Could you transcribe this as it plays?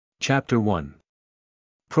Chapter 1.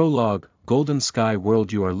 Prologue, Golden Sky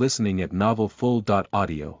World. You are listening at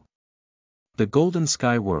NovelFull.audio. The Golden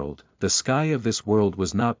Sky World, the sky of this world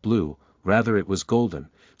was not blue, rather it was golden,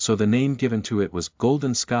 so the name given to it was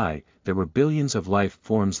Golden Sky. There were billions of life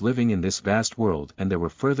forms living in this vast world, and they were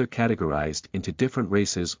further categorized into different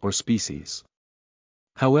races or species.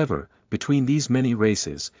 However, between these many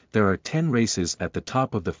races, there are 10 races at the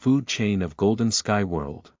top of the food chain of Golden Sky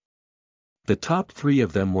World. The top 3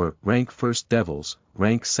 of them were rank 1st devils,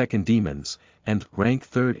 rank 2nd demons, and rank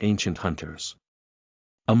 3rd ancient hunters.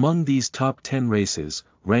 Among these top 10 races,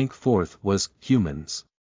 rank 4th was humans.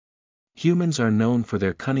 Humans are known for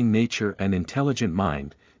their cunning nature and intelligent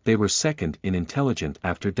mind. They were second in intelligent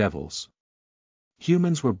after devils.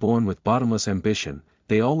 Humans were born with bottomless ambition.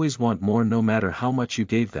 They always want more. No matter how much you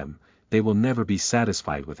gave them, they will never be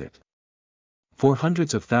satisfied with it. For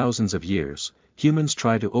hundreds of thousands of years, humans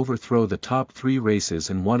tried to overthrow the top 3 races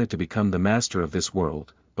and wanted to become the master of this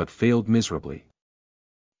world, but failed miserably.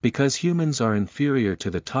 Because humans are inferior to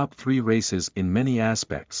the top 3 races in many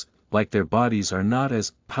aspects, like their bodies are not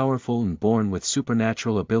as powerful and born with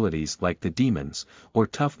supernatural abilities like the demons, or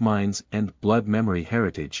tough minds and blood memory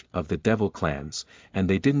heritage of the devil clans, and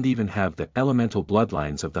they didn't even have the elemental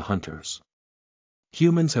bloodlines of the hunters.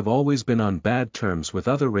 Humans have always been on bad terms with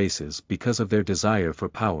other races because of their desire for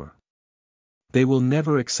power. They will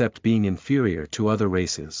never accept being inferior to other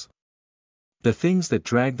races. The things that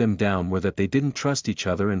dragged them down were that they didn't trust each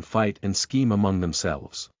other and fight and scheme among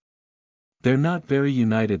themselves. They're not very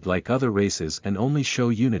united like other races and only show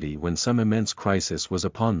unity when some immense crisis was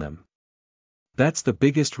upon them. That's the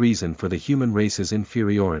biggest reason for the human race's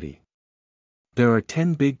inferiority. There are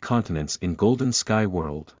 10 big continents in Golden Sky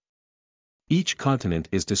World. Each continent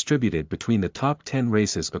is distributed between the top 10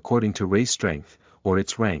 races according to race strength, or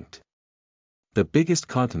it's ranked. The biggest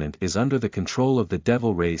continent is under the control of the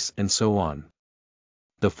devil race and so on.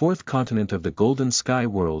 The 4th continent of the Golden Sky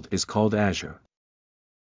World is called Azure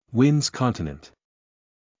Winds Continent.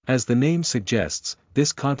 As the name suggests,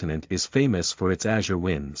 this continent is famous for its azure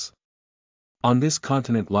winds. On this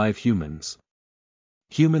continent live humans.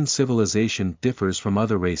 Human civilization differs from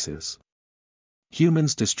other races.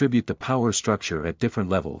 Humans distribute the power structure at different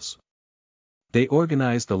levels. They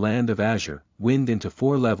organize the land of Azure Wind into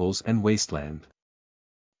 4 levels and wasteland.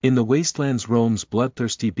 In the wastelands roams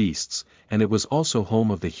bloodthirsty beasts, and it was also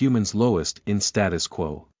home of the humans' lowest in status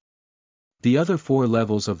quo. The other 4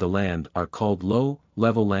 levels of the land are called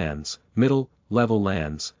low-level lands, middle-level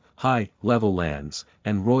lands, high-level lands,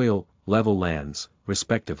 and royal-level lands,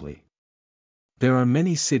 respectively. There are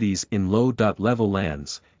many cities in low-level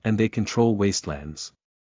lands, and they control wastelands.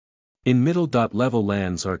 In middle-level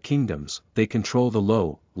lands are kingdoms, they control the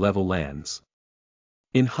low-level lands.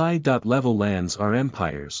 In high-level lands are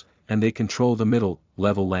empires, and they control the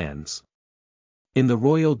middle-level lands. In the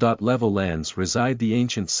royal-level lands reside the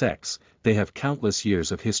ancient sects. They have countless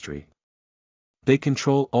years of history. They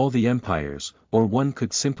control all the empires, or one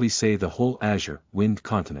could simply say the whole Azure Wind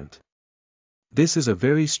continent. This is a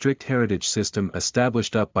very strict heritage system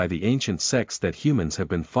established up by the ancient sects that humans have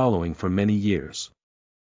been following for many years.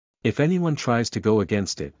 If anyone tries to go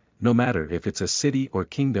against it, no matter if it's a city or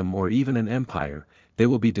kingdom or even an empire, they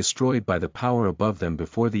will be destroyed by the power above them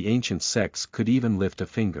before the ancient sects could even lift a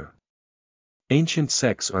finger. Ancient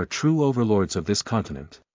sects are true overlords of this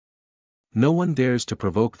continent. No one dares to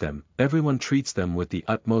provoke them. Everyone treats them with the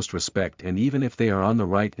utmost respect, and even if they are on the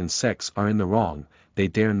right and sects are in the wrong, they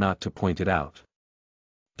dare not to point it out.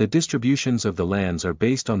 The distributions of the lands are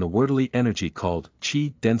based on the wordly energy called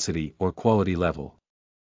chi density or quality level.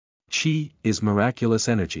 Chi is miraculous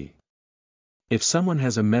energy. If someone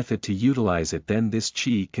has a method to utilize it, then this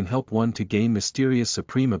chi can help one to gain mysterious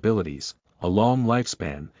supreme abilities, a long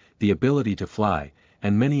lifespan, the ability to fly,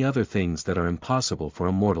 and many other things that are impossible for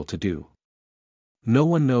a mortal to do. No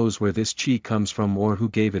one knows where this chi comes from or who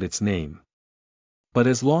gave it its name. But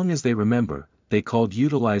as long as they remember, they called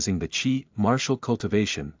utilizing the chi martial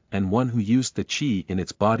cultivation, and one who used the chi in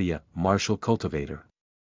its body a martial cultivator.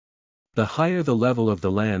 The higher the level of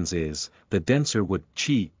the lands is, the denser would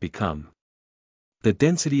chi become. The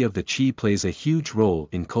density of the chi plays a huge role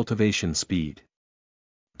in cultivation speed.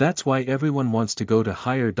 That's why everyone wants to go to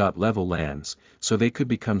higher level lands, so they could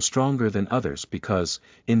become stronger than others, because,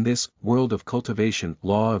 in this world of cultivation,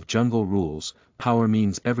 law of jungle rules, power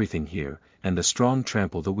means everything here, and the strong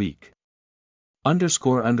trample the weak.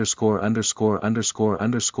 Underscore underscore underscore underscore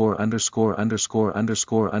underscore underscore underscore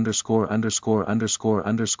underscore underscore underscore underscore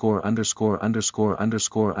underscore underscore underscore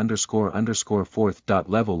underscore underscore underscore 4th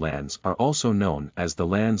level lands are also known as the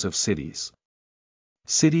lands of cities.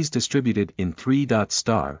 Cities distributed in 3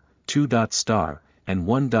 star, 2 star,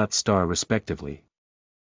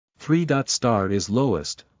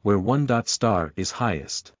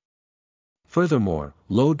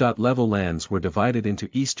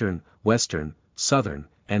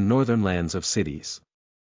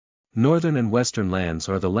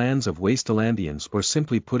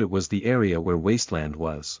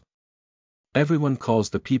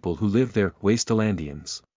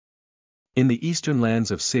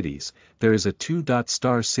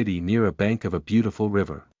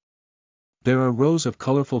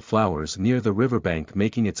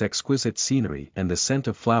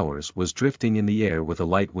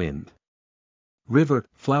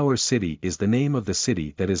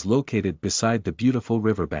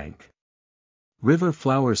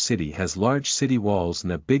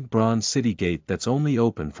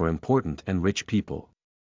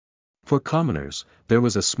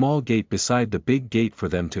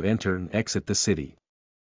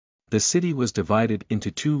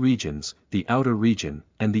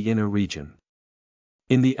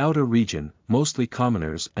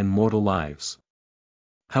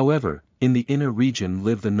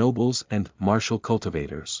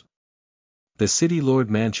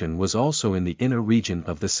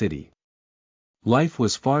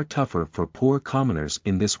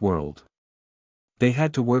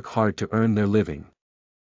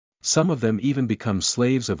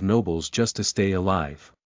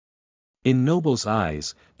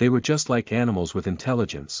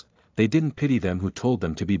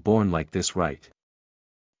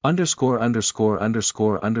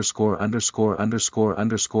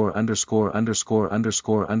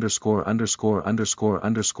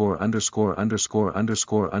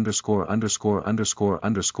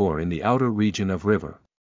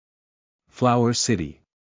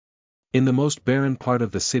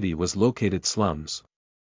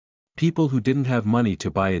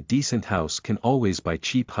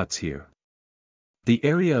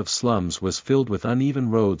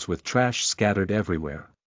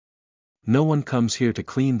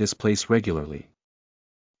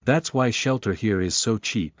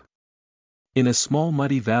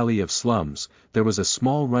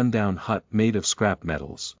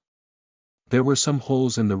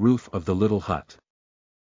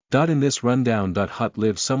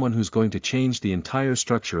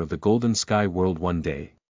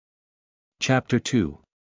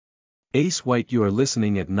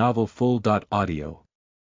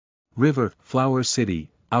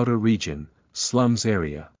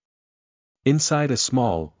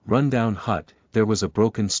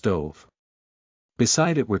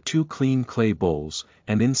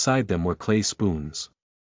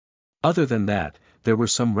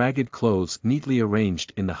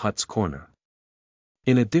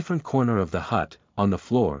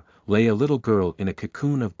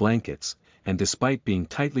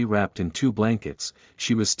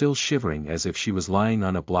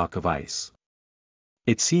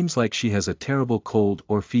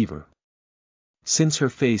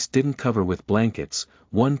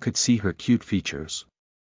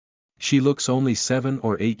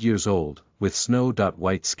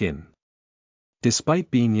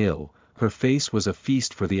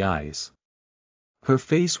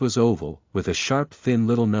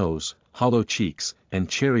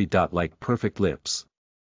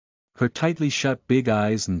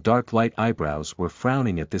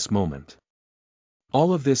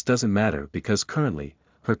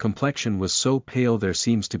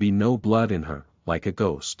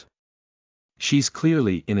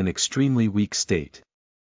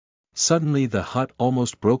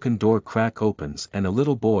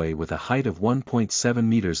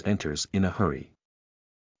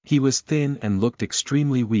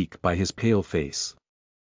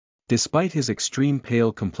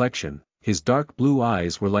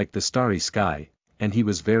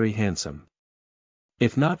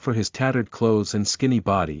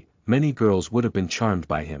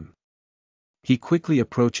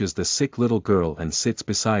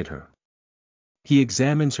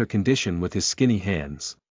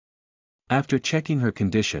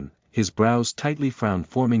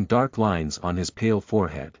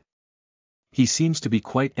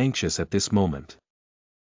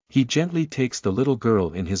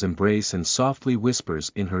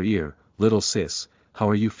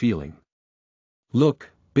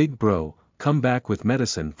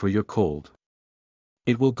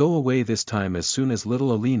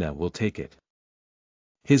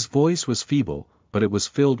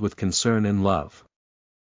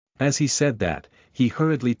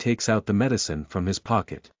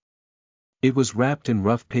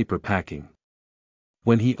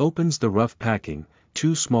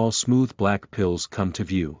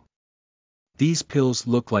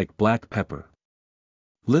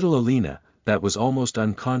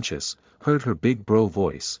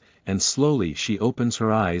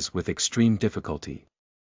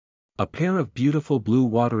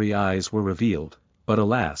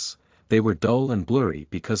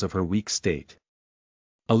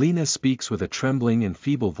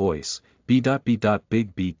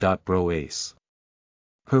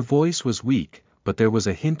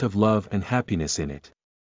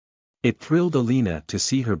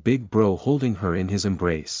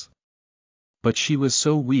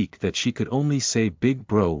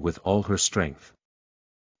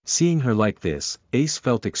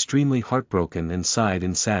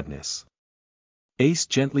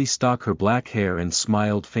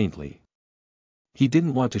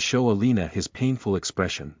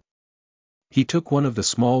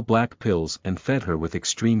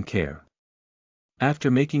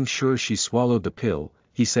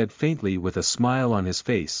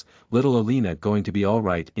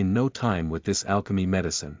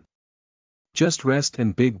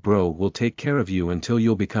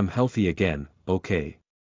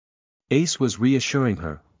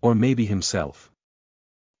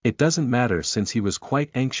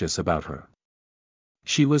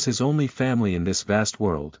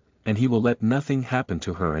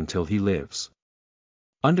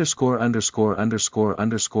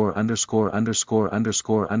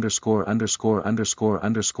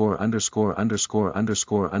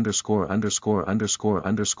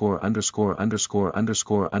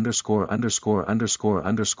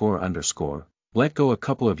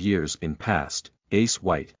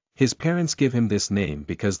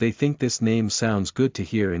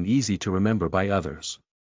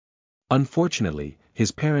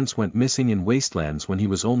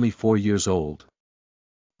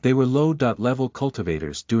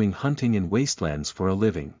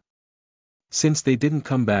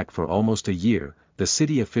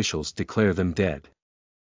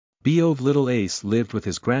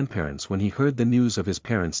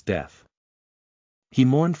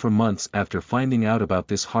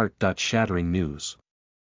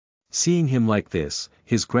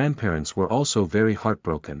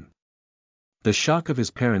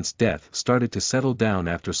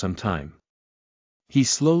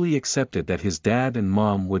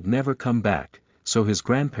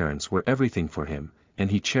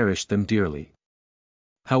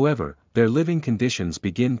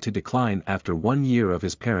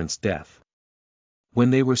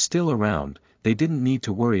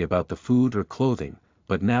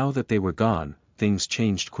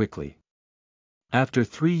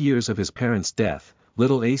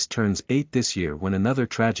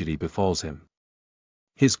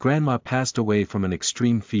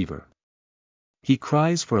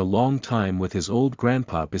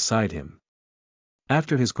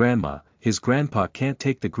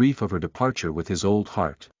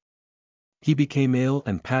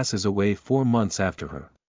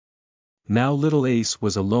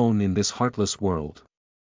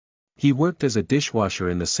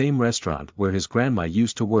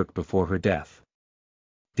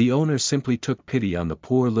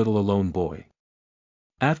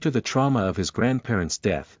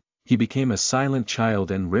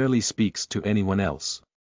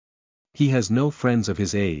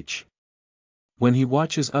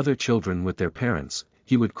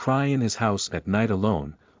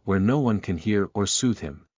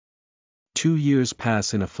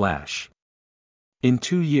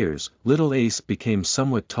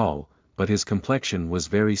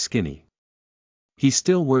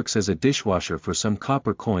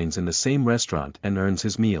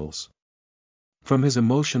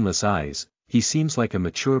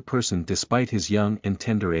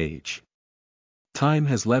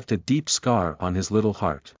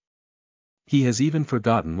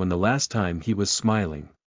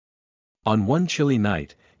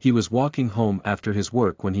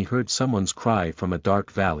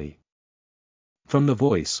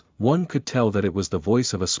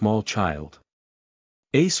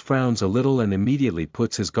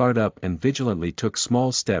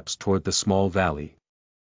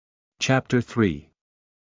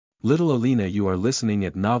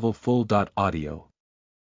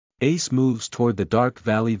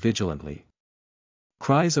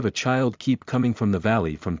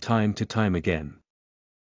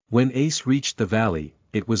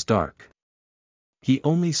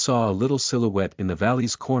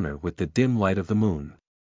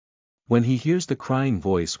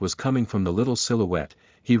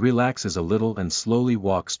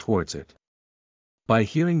 By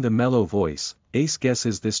hearing the mellow voice, Ace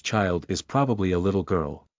guesses this child is probably a little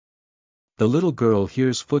girl. The little girl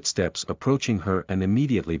hears footsteps approaching her and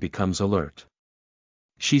immediately becomes alert.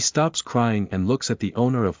 She stops crying and looks at the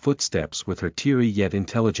owner of footsteps with her teary yet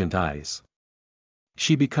intelligent eyes.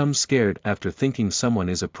 She becomes scared after thinking someone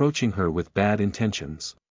is approaching her with bad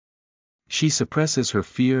intentions. She suppresses her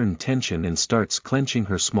fear and tension and starts clenching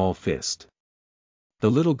her small fist. The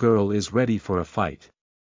little girl is ready for a fight.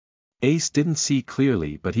 Ace didn't see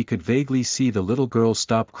clearly, but he could vaguely see the little girl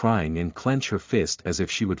stop crying and clench her fist as if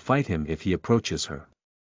she would fight him if he approaches her.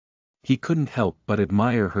 He couldn't help but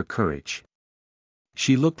admire her courage.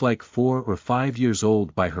 She looked like 4 or 5 years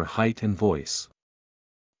old by her height and voice.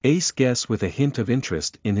 Ace guessed with a hint of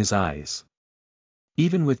interest in his eyes.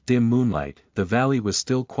 Even with dim moonlight, the valley was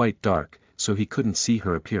still quite dark, so he couldn't see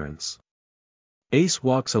her appearance. Ace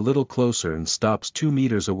walks a little closer and stops 2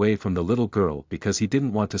 meters away from the little girl because he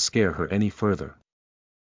didn't want to scare her any further.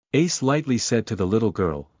 Ace lightly said to the little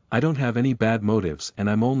girl, "I don't have any bad motives and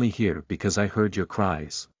I'm only here because I heard your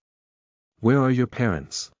cries. Where are your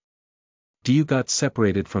parents? Do you got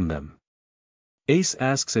separated from them?" Ace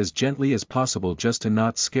asks as gently as possible just to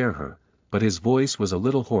not scare her, but his voice was a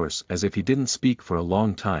little hoarse as if he didn't speak for a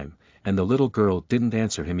long time, and the little girl didn't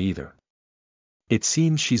answer him either. "It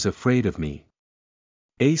seems she's afraid of me."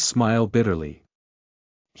 Ace smiled bitterly.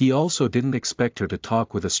 He also didn't expect her to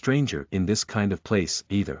talk with a stranger in this kind of place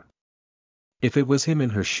either. If it was him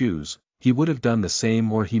in her shoes, he would have done the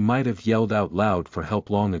same, or he might have yelled out loud for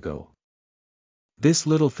help long ago. This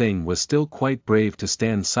little thing was still quite brave to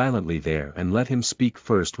stand silently there and let him speak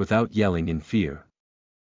first without yelling in fear.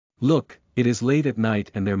 "Look, it is late at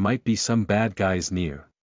night and there might be some bad guys near.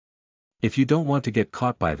 If you don't want to get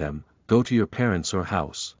caught by them, go to your parents or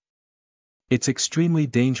house. It's extremely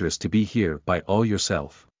dangerous to be here by all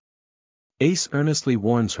yourself." Ace earnestly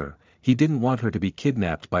warns her, he didn't want her to be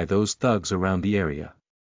kidnapped by those thugs around the area.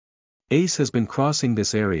 Ace has been crossing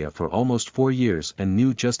this area for almost 4 years and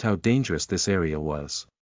knew just how dangerous this area was.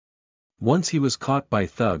 Once he was caught by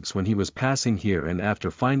thugs when he was passing here, and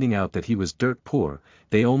after finding out that he was dirt poor,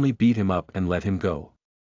 they only beat him up and let him go.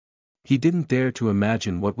 He didn't dare to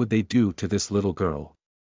imagine what would they do to this little girl.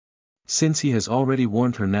 Since he has already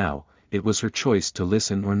warned her now, it was her choice to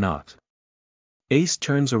listen or not. Ace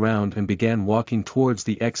turns around and began walking towards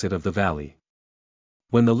the exit of the valley.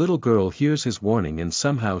 When the little girl hears his warning, and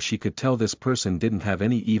somehow she could tell this person didn't have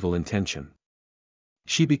any evil intention,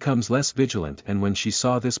 she becomes less vigilant, and when she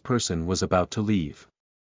saw this person was about to leave,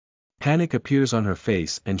 panic appears on her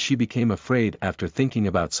face and she became afraid after thinking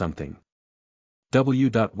about something.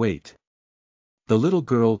 Wait. The little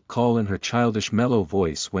girl called in her childish mellow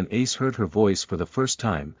voice. When Ace heard her voice for the first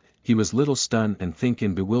time, he was little stunned and think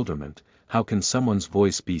in bewilderment, how can someone's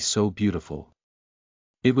voice be so beautiful?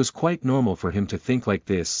 It was quite normal for him to think like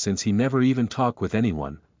this since he never even talked with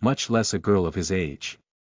anyone, much less a girl of his age.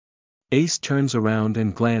 Ace turns around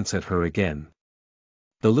and glances at her again.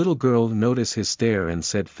 The little girl noticed his stare and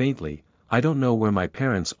said faintly, "I don't know where my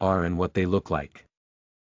parents are and what they look like."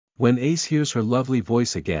 When Ace hears her lovely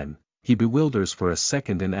voice again, he bewilders for a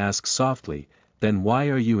second and asks softly, "Then why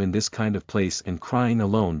are you in this kind of place and crying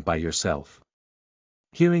alone by yourself?"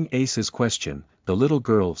 Hearing Ace's question, the little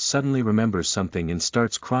girl suddenly remembers something and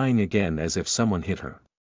starts crying again as if someone hit her.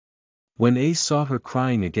 When Ace saw her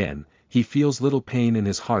crying again, he feels little pain in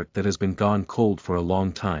his heart that has been gone cold for a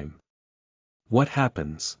long time. What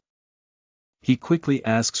happens? He quickly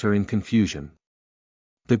asks her in confusion.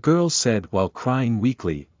 The girl said while crying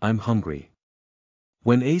weakly, "I'm hungry."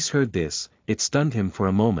 When Ace heard this, it stunned him for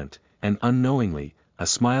a moment, and unknowingly, a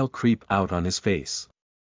smile creeped out on his face.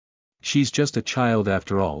 She's just a child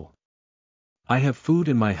after all. "I have food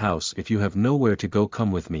in my house. If you have nowhere to go,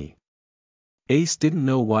 come with me." Ace didn't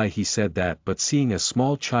know why he said that, but seeing a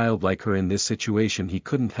small child like her in this situation, he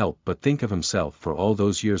couldn't help but think of himself for all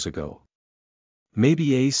those years ago.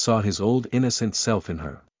 Maybe Ace saw his old innocent self in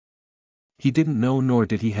her. He didn't know, nor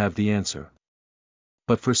did he have the answer.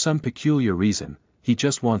 But for some peculiar reason, he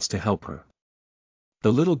just wants to help her.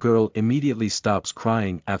 The little girl immediately stops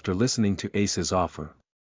crying after listening to Ace's offer.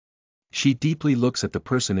 She deeply looks at the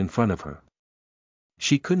person in front of her.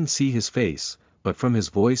 She couldn't see his face, but from his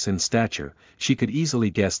voice and stature, she could easily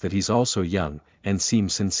guess that he's also young, and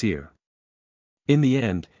seems sincere. In the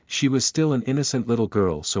end, she was still an innocent little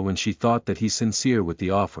girl, so when she thought that he's sincere with the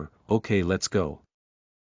offer, "Okay, let's go,"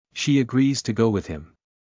 she agrees to go with him.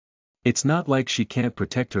 It's not like she can't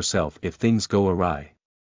protect herself if things go awry.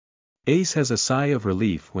 Ace has a sigh of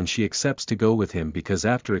relief when she accepts to go with him, because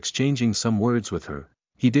after exchanging some words with her,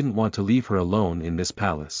 he didn't want to leave her alone in this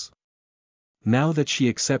palace. Now that she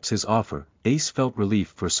accepts his offer, Ace felt relief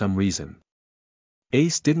for some reason.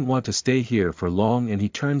 Ace didn't want to stay here for long and he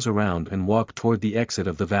turns around and walks toward the exit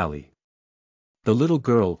of the valley. The little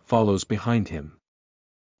girl follows behind him.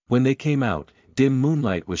 When they came out, dim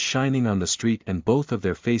moonlight was shining on the street and both of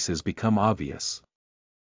their faces become obvious.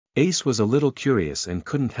 Ace was a little curious and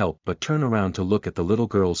couldn't help but turn around to look at the little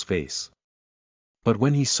girl's face. But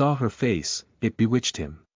when he saw her face, it bewitched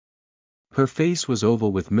him. Her face was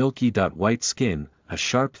oval with milky white skin, a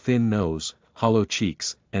sharp thin nose, hollow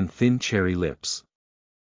cheeks, and thin cherry lips.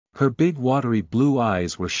 Her big watery blue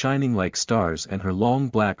eyes were shining like stars and her long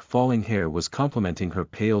black falling hair was complementing her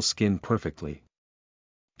pale skin perfectly.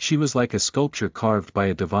 She was like a sculpture carved by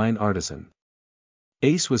a divine artisan.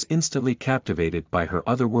 Ace was instantly captivated by her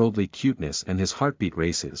otherworldly cuteness and his heartbeat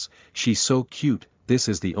races. She's so cute, this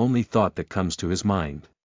is the only thought that comes to his mind.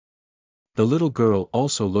 The little girl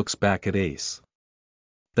also looks back at Ace.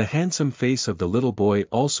 The handsome face of the little boy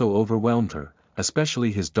also overwhelmed her,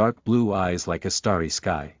 especially his dark blue eyes like a starry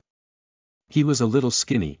sky. He was a little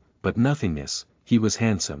skinny, but nothingness, he was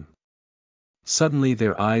handsome. Suddenly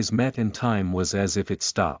their eyes met and time was as if it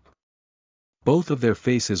stopped. Both of their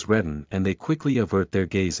faces redden and they quickly avert their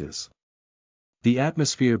gazes. The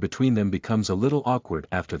atmosphere between them becomes a little awkward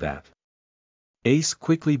after that. Ace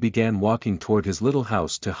quickly began walking toward his little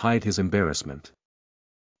house to hide his embarrassment.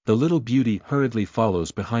 The little beauty hurriedly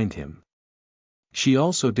follows behind him. She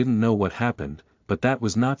also didn't know what happened, but that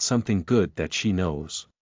was not something good that she knows.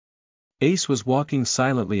 Ace was walking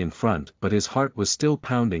silently in front but his heart was still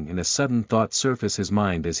pounding and a sudden thought surfaced his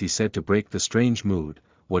mind as he said to break the strange mood,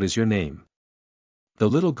 "What is your name?" The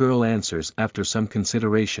little girl answers after some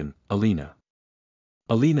consideration, "Alina."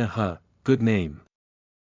 "Alina, huh, good name."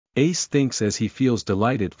 Ace thinks as he feels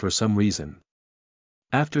delighted for some reason.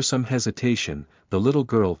 After some hesitation, the little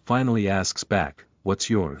girl finally asks back,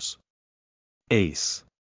 "What's yours?" "Ace."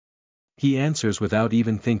 He answers without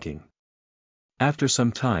even thinking. After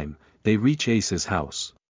some time, they reach Ace's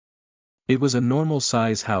house. It was a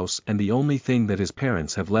normal-size house and the only thing that his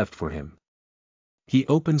parents have left for him. He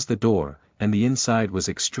opens the door, and the inside was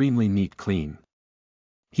extremely neat clean.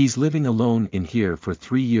 He's living alone in here for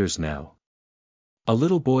 3 years now. A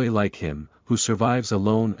little boy like him, who survives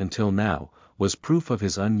alone until now, was proof of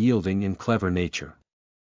his unyielding and clever nature.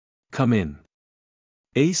 "Come in,"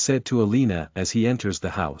 Ace said to Alina as he enters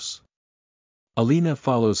the house. Alina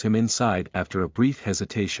follows him inside after a brief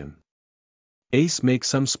hesitation. Ace makes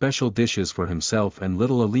some special dishes for himself and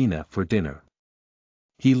little Alina for dinner.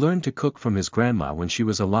 He learned to cook from his grandma when she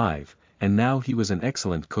was alive, and now he was an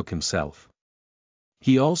excellent cook himself.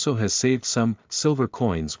 He also has saved some silver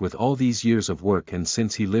coins with all these years of work and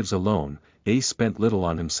since he lives alone, Ace spent little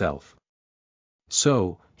on himself.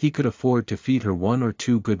 So, he could afford to feed her 1 or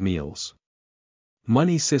 2 good meals.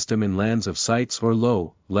 Money system in lands of sites or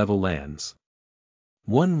low-level lands.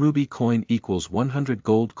 1 ruby coin equals 100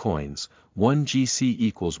 gold coins, 1 GC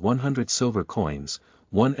equals 100 silver coins,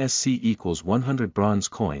 1 SC equals 100 bronze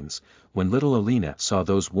coins. When little Alina saw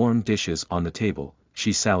those warm dishes on the table,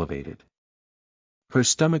 she salivated. Her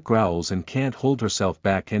stomach growls and can't hold herself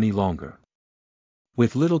back any longer.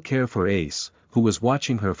 With little care for Ace, who was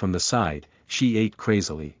watching her from the side, she ate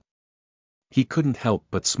crazily. He couldn't help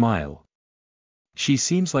but smile. She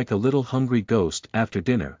seems like a little hungry ghost. After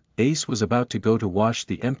dinner, Ace was about to go to wash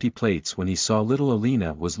the empty plates when he saw little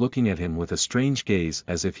Alina was looking at him with a strange gaze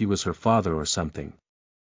as if he was her father or something.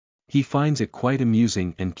 He finds it quite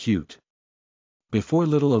amusing and cute. Before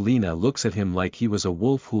little Alina looks at him like he was a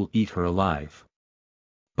wolf who'll eat her alive.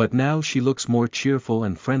 But now she looks more cheerful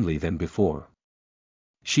and friendly than before.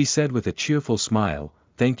 She said with a cheerful smile,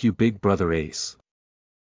 "Thank you big brother Ace."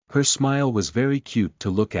 Her smile was very cute to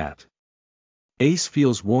look at. Ace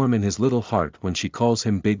feels warm in his little heart when she calls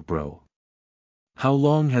him big bro. How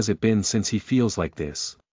long has it been since he feels like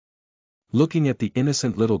this? Looking at the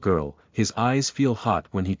innocent little girl, his eyes feel hot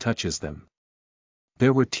when he touches them.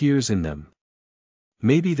 There were tears in them.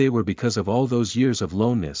 Maybe they were because of all those years of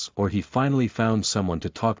loneliness or he finally found someone to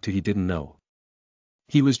talk to he didn't know.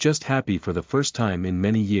 He was just happy for the first time in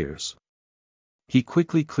many years. He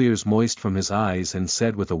quickly clears moist from his eyes and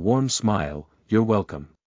said with a warm smile, "You're welcome.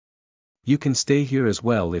 You can stay here as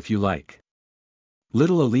well if you like."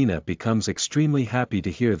 Little Alina becomes extremely happy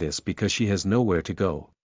to hear this because she has nowhere to go.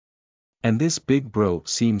 And this big bro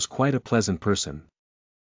seems quite a pleasant person.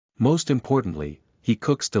 Most importantly, he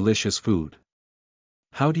cooks delicious food.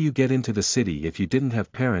 How do you get into the city if you didn't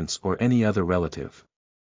have parents or any other relative?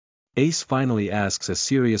 Ace finally asks a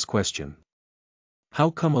serious question.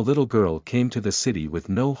 How come a little girl came to the city with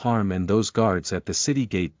no harm and those guards at the city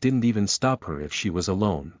gate didn't even stop her if she was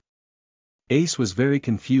alone? Ace was very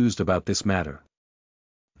confused about this matter.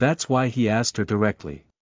 That's why he asked her directly.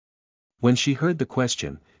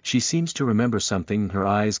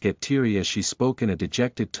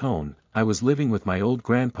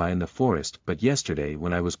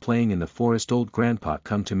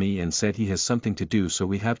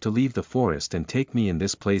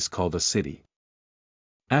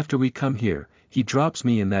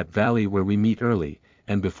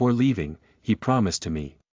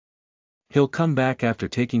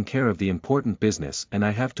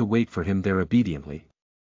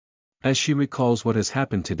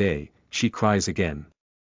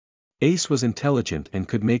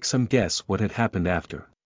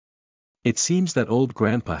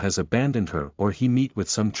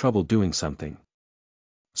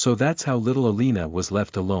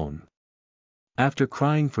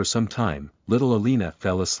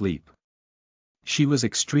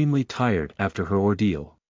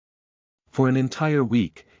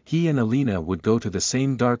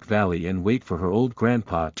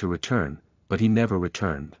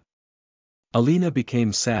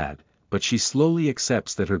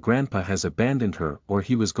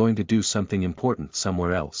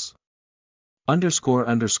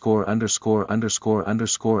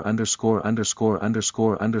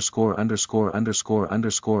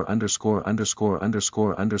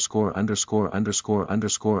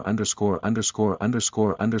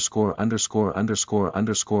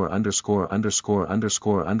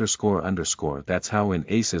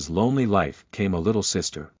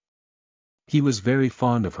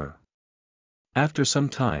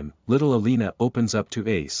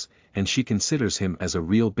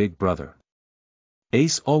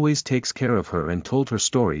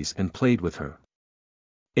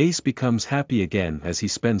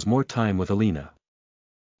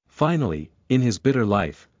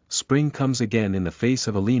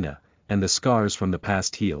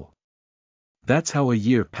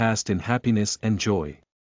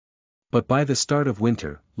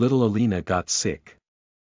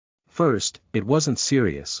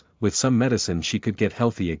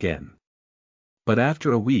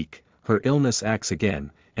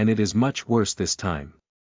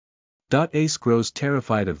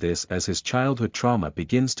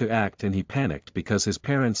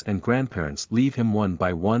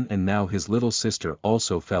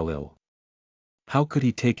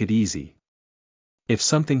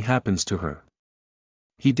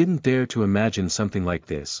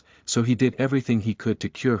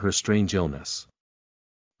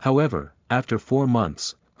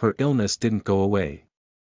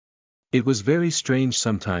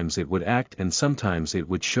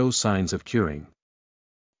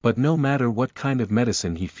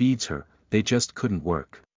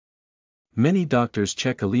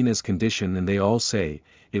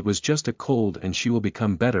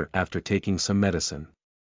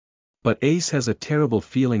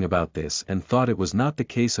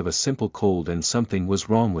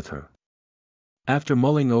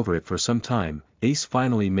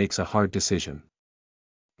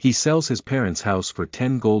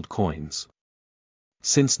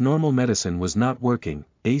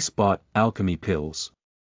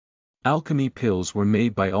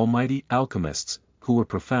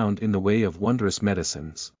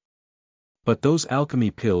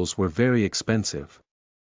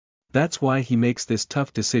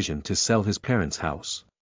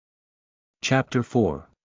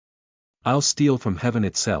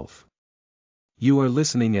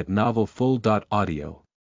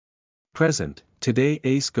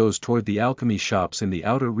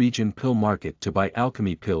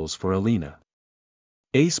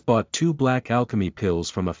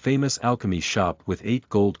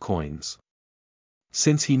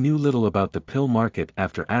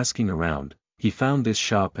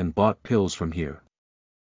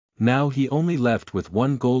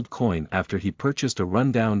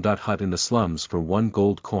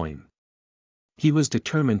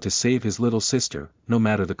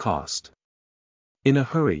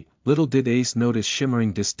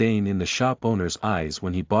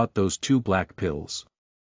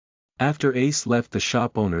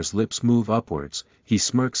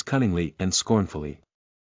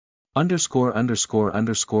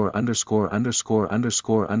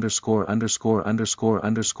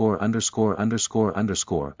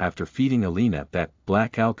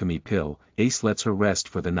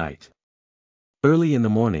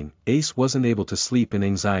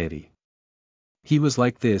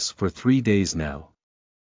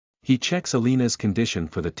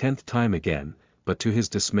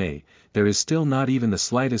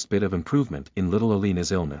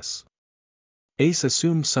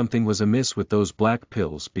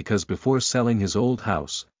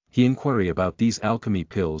 he inquired about these alchemy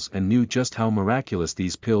pills and knew just how miraculous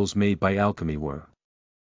these pills made by alchemy were.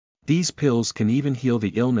 These pills can even heal the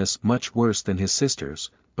illness much worse than his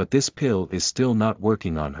sister's, but this pill is still not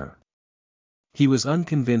working on her. He was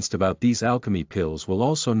unconvinced about these alchemy pills will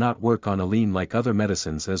also not work on Aline like other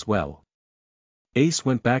medicines as well. Ace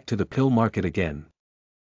went back to the pill market again.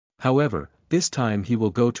 However, this time he will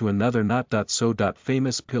go to another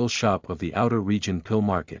not-so-famous pill shop of the outer region pill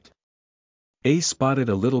market. Ace spotted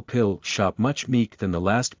a little pill shop much meek than the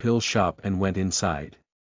last pill shop and went inside.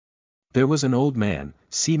 There was an old man,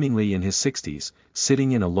 seemingly in his 60s,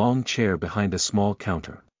 sitting in a long chair behind a small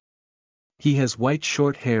counter. He has white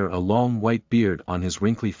short hair, a long white beard on his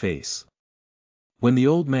wrinkly face. When the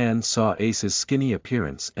old man saw Ace's skinny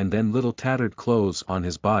appearance and then little tattered clothes on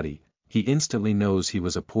his body, he instantly knows he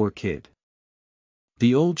was a poor kid.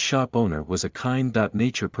 The old shop owner was a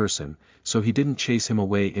kind-nature person, so he didn't chase him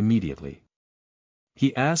away immediately.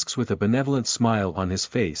 He asks with a benevolent smile on his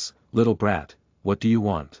face, "Little brat, what do you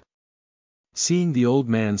want?" Seeing the old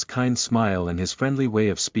man's kind smile and his friendly way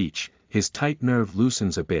of speech, his tight nerve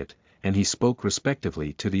loosens a bit, and he spoke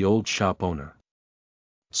respectfully to the old shop owner.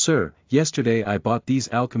 "Sir, yesterday I bought these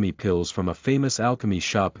alchemy pills from a famous alchemy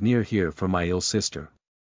shop near here for my ill sister.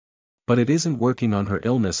 But it isn't working on her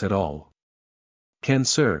illness at all. Can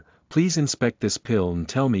sir, please inspect this pill and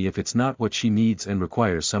tell me if it's not what she needs and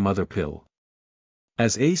requires some other pill?"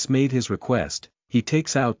 As Ace made his request, he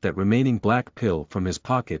takes out that remaining black pill from his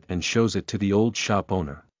pocket and shows it to the old shop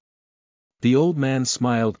owner. The old man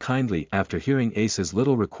smiled kindly after hearing Ace's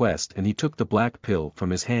little request, and he took the black pill from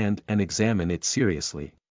his hand and examined it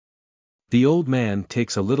seriously. The old man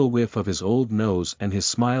takes a little whiff of his old nose and his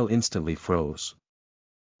smile instantly froze.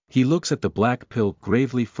 He looks at the black pill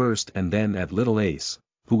gravely first and then at little Ace,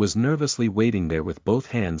 who was nervously waiting there with both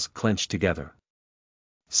hands clenched together.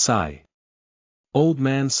 Sigh. Old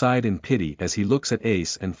man sighed in pity as he looks at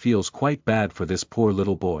Ace and feels quite bad for this poor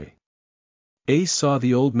little boy. Ace saw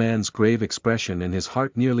the old man's grave expression and his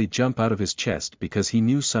heart nearly jump out of his chest because he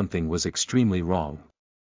knew something was extremely wrong.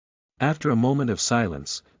 After a moment of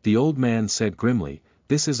silence, the old man said grimly,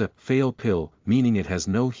 "This is a fail pill, meaning it has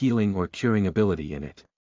no healing or curing ability in it.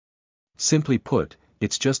 Simply put,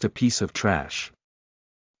 it's just a piece of trash."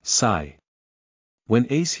 Sigh. When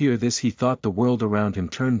Ace heard this, he thought the world around him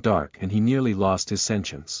turned dark and he nearly lost his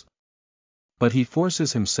sentience. But he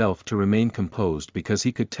forces himself to remain composed because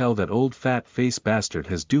he could tell that old fat-faced bastard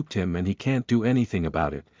has duped him and he can't do anything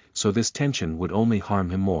about it, so this tension would only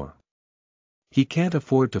harm him more. He can't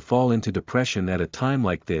afford to fall into depression at a time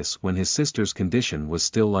like this when his sister's condition was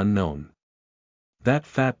still unknown. That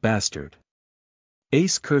fat bastard.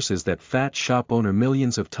 Ace curses that fat shop owner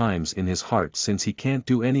millions of times in his heart since he can't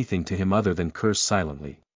do anything to him other than curse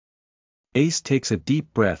silently. Ace takes a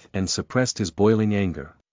deep breath and suppressed his boiling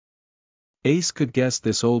anger. Ace could guess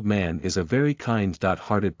this old man is a very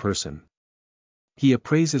kind-hearted person. He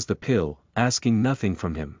appraises the pill, asking nothing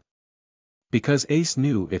from him. Because Ace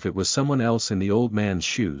knew if it was someone else in the old man's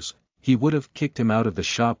shoes, he would have kicked him out of the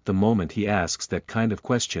shop the moment he asks that kind of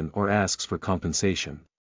question or asks for compensation.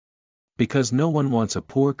 Because no one wants a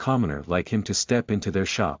poor commoner like him to step into their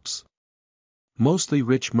shops. Mostly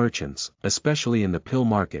rich merchants, especially in the pill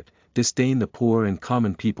market, disdain the poor and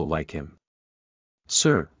common people like him.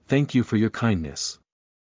 "Sir, thank you for your kindness.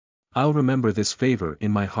 I'll remember this favor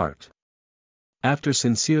in my heart." After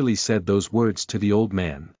sincerely said those words to the old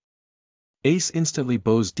man, Ace instantly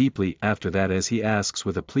bows deeply after that as he asks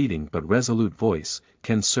with a pleading but resolute voice,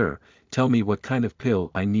 "Can sir, tell me what kind of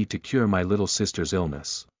pill I need to cure my little sister's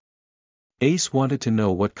illness?" Ace wanted to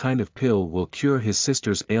know what kind of pill will cure his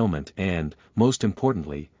sister's ailment and, most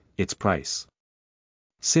importantly, its price.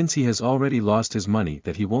 Since he has already lost his money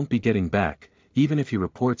that he won't be getting back, even if he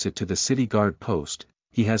reports it to the city guard post,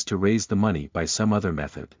 he has to raise the money by some other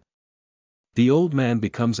method. The old man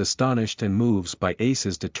becomes astonished and moves by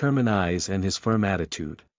Ace's determined eyes and his firm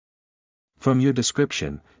attitude. "From your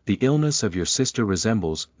description, the illness of your sister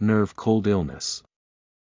resembles nerve cold illness.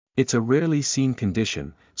 It's a rarely seen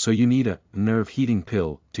condition, so you need a nerve heating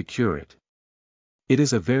pill to cure it. It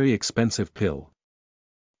is a very expensive pill.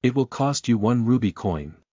 It will cost you 1 ruby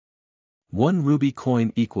coin. 1 ruby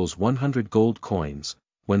coin equals 100 gold coins."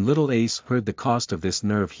 When little Ace heard the cost of this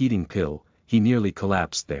nerve heating pill, he nearly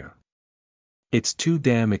collapsed there. It's too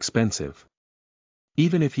damn expensive.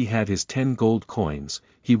 Even if he had his 10 gold coins,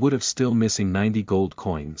 he would have still missing 90 gold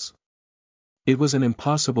coins. It was an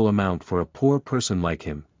impossible amount for a poor person like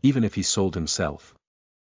him, even if he sold himself.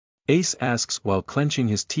 Ace asks while clenching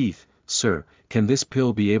his teeth, "Sir, can this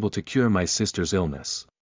pill be able to cure my sister's illness?"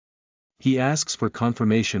 He asks for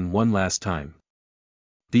confirmation one last time.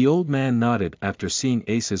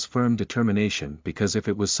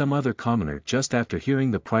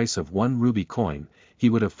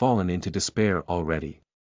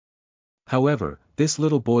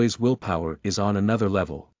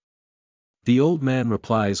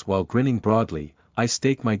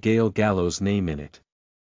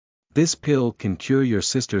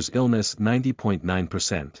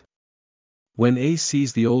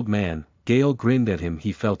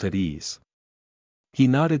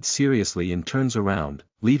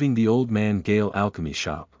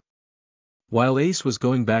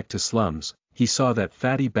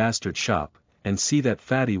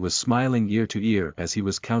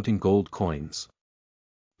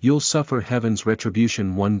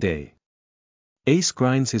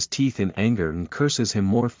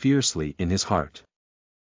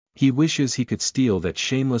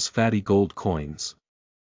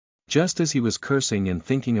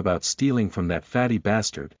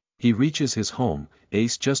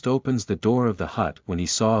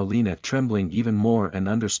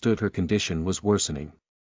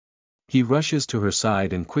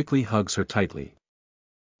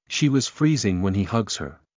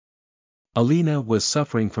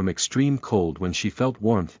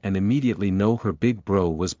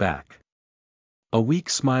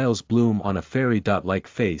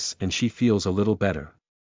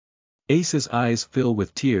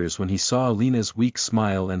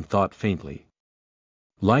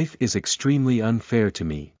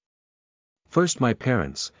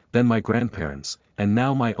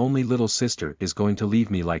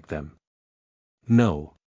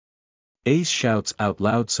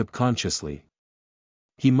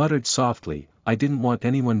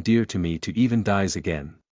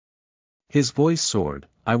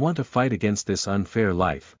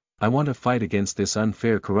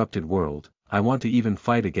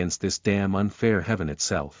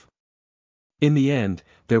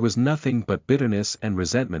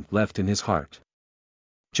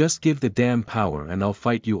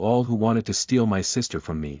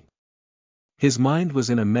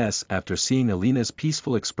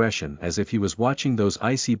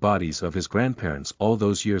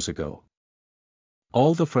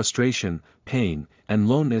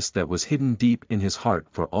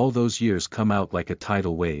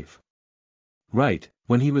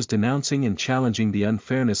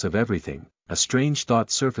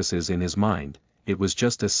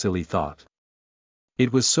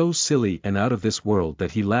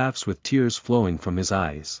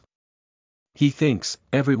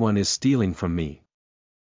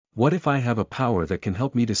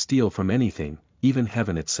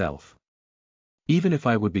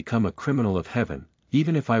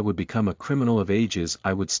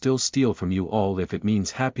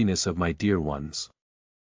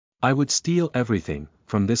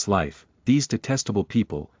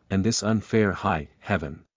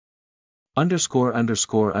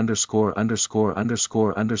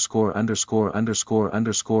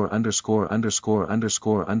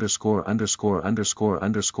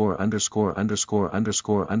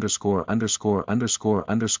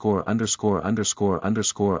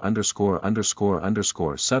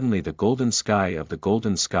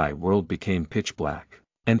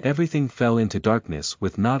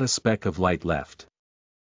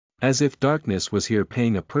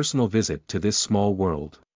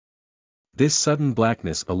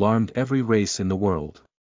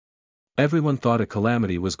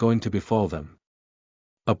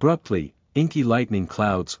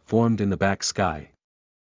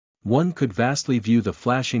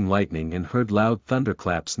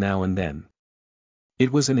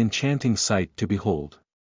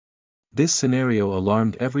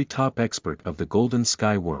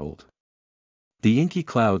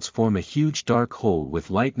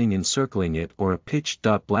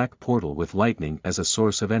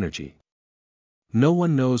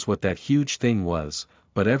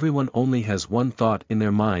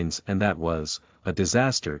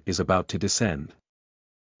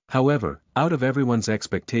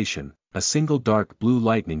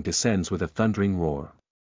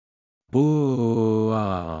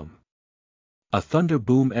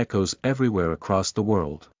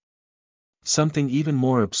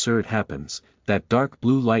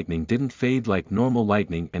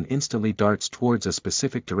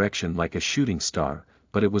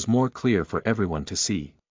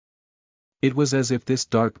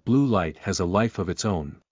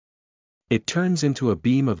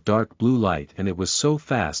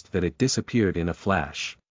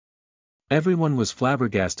 Everyone was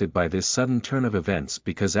flabbergasted by this sudden turn of events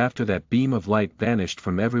because after that beam of light vanished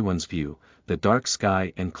from everyone's view, the dark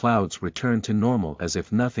sky and clouds returned to normal as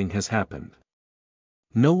if nothing has happened.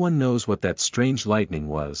 No one knows what that strange lightning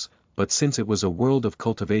was, but since it was a world of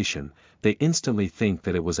cultivation, they instantly think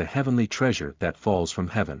that it was a heavenly treasure that falls from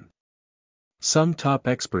heaven. Some top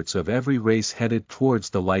experts of every race headed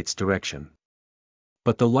towards the light's direction.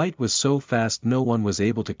 But the light was so fast no one was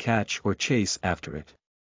able to catch or chase after it.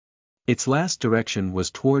 Its last direction was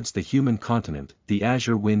towards the human continent, the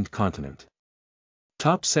Azure Wind continent.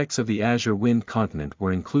 Top sects of the Azure Wind continent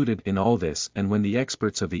were included in all this, and when the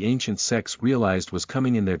experts of the ancient sects realized was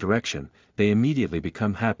coming in their direction, they immediately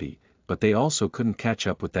become happy, but they also couldn't catch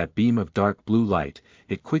up with that beam of dark blue light.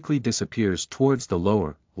 It quickly disappears towards the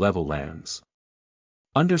lower, level lands.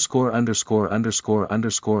 Underscore underscore underscore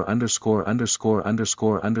underscore underscore underscore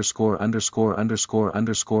underscore underscore underscore underscore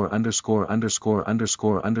underscore underscore underscore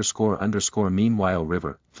underscore underscore underscore Meanwhile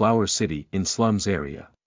River, Flower City in slums area.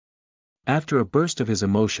 After a burst of his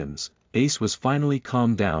emotions, Ace was finally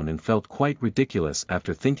calmed down and felt quite ridiculous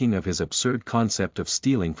after thinking of his absurd concept of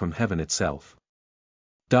stealing from heaven itself.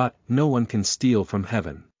 No one can steal from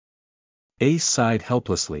heaven. Ace sighed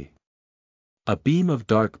helplessly. A beam of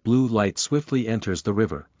dark blue light swiftly enters the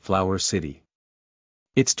river, Flower City.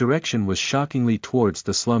 Its direction was shockingly towards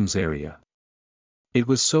the slums area. It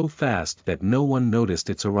was so fast that no one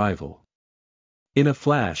noticed its arrival. In a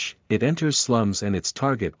flash, it enters slums and its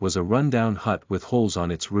target was a rundown hut with holes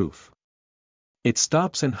on its roof. It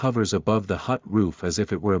stops and hovers above the hut roof as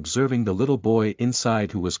if it were observing the little boy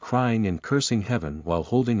inside who was crying and cursing heaven while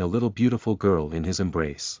holding a little beautiful girl in his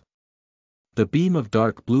embrace. The beam of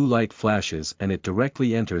dark blue light flashes and it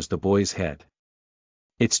directly enters the boy's head.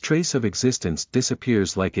 Its trace of existence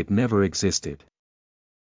disappears like it never existed.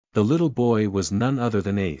 The little boy was none other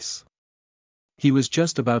than Ace. He was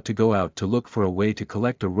just about to go out to look for a way to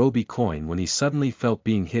collect a Ruby coin when he suddenly felt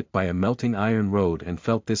being hit by a melting iron rod and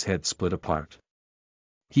felt this head split apart.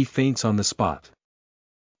 He faints on the spot.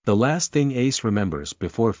 The last thing Ace remembers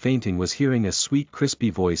before fainting was hearing a sweet crispy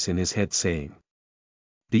voice in his head saying.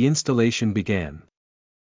 The installation began.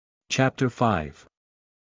 Chapter 5.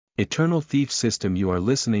 Eternal Thief System. You are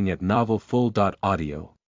listening at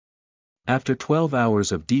NovelFull.audio. After 12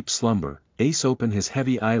 hours of deep slumber, Ace opened his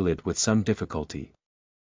heavy eyelid with some difficulty.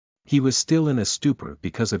 He was still in a stupor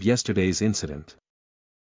because of yesterday's incident.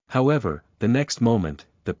 However, the next moment,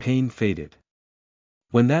 the pain faded.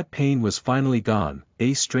 When that pain was finally gone,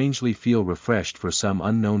 Ace strangely felt refreshed for some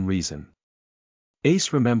unknown reason.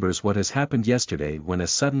 Ace remembers what has happened yesterday when a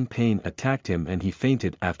sudden pain attacked him and he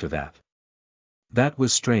fainted after that. That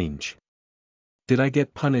was strange. Did I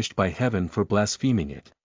get punished by heaven for blaspheming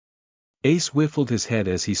it? Ace whiffled his head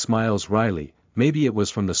as he smiles wryly. Maybe it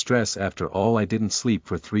was from the stress after all. I didn't sleep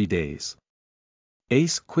for 3 days.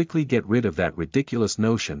 Ace quickly get rid of that ridiculous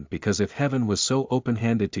notion because if heaven was so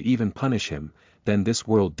open-handed to even punish him, then this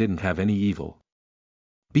world didn't have any evil.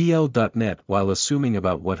 BL.net. While assuming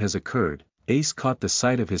about what has occurred, Ace caught the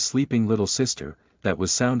sight of his sleeping little sister, that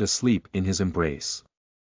was sound asleep in his embrace.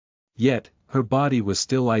 Yet, her body was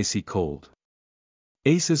still icy cold.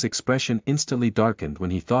 Ace's expression instantly darkened when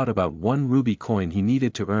he thought about 1 ruby coin he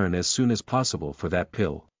needed to earn as soon as possible for that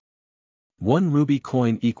pill. 1 ruby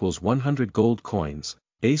coin equals 100 gold coins.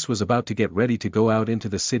 Ace was about to get ready to go out into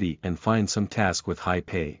the city and find some task with high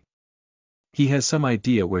pay. He has some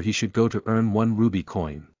idea where he should go to earn 1 ruby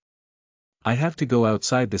coin. I have to go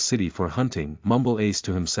outside the city for hunting, mumbled Ace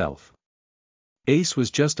to himself. Ace was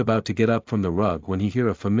just about to get up from the rug when he heard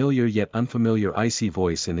a familiar yet unfamiliar icy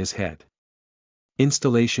voice in his head.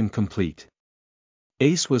 Installation complete.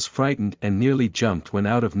 Ace was frightened and nearly jumped when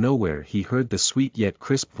out of nowhere he heard the sweet yet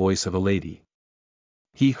crisp voice of a lady.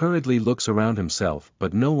 He hurriedly looks around himself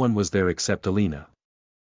but no one was there except Alina.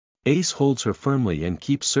 Ace holds her firmly and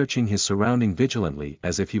keeps searching his surrounding vigilantly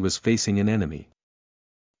as if he was facing an enemy.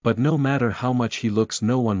 But no matter how much he looks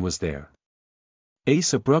no one was there.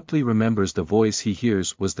 Ace abruptly remembers the voice he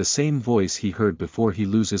hears was the same voice he heard before he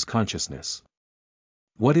loses consciousness.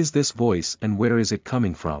 What is this voice and where is it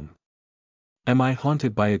coming from? Am I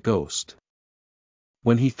haunted by a ghost?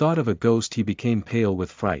 When he thought of a ghost he became pale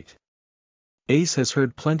with fright. Ace has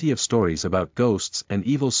heard plenty of stories about ghosts and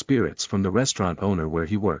evil spirits from the restaurant owner where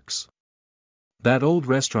he works. That old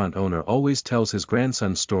restaurant owner always tells his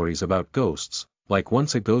grandson stories about ghosts, like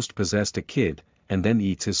once a ghost possessed a kid, and then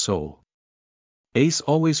eats his soul. Ace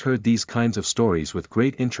always heard these kinds of stories with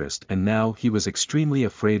great interest and now he was extremely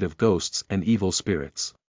afraid of ghosts and evil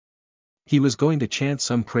spirits. He was going to chant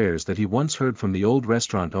some prayers that he once heard from the old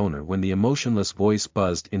restaurant owner when the emotionless voice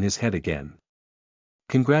buzzed in his head again.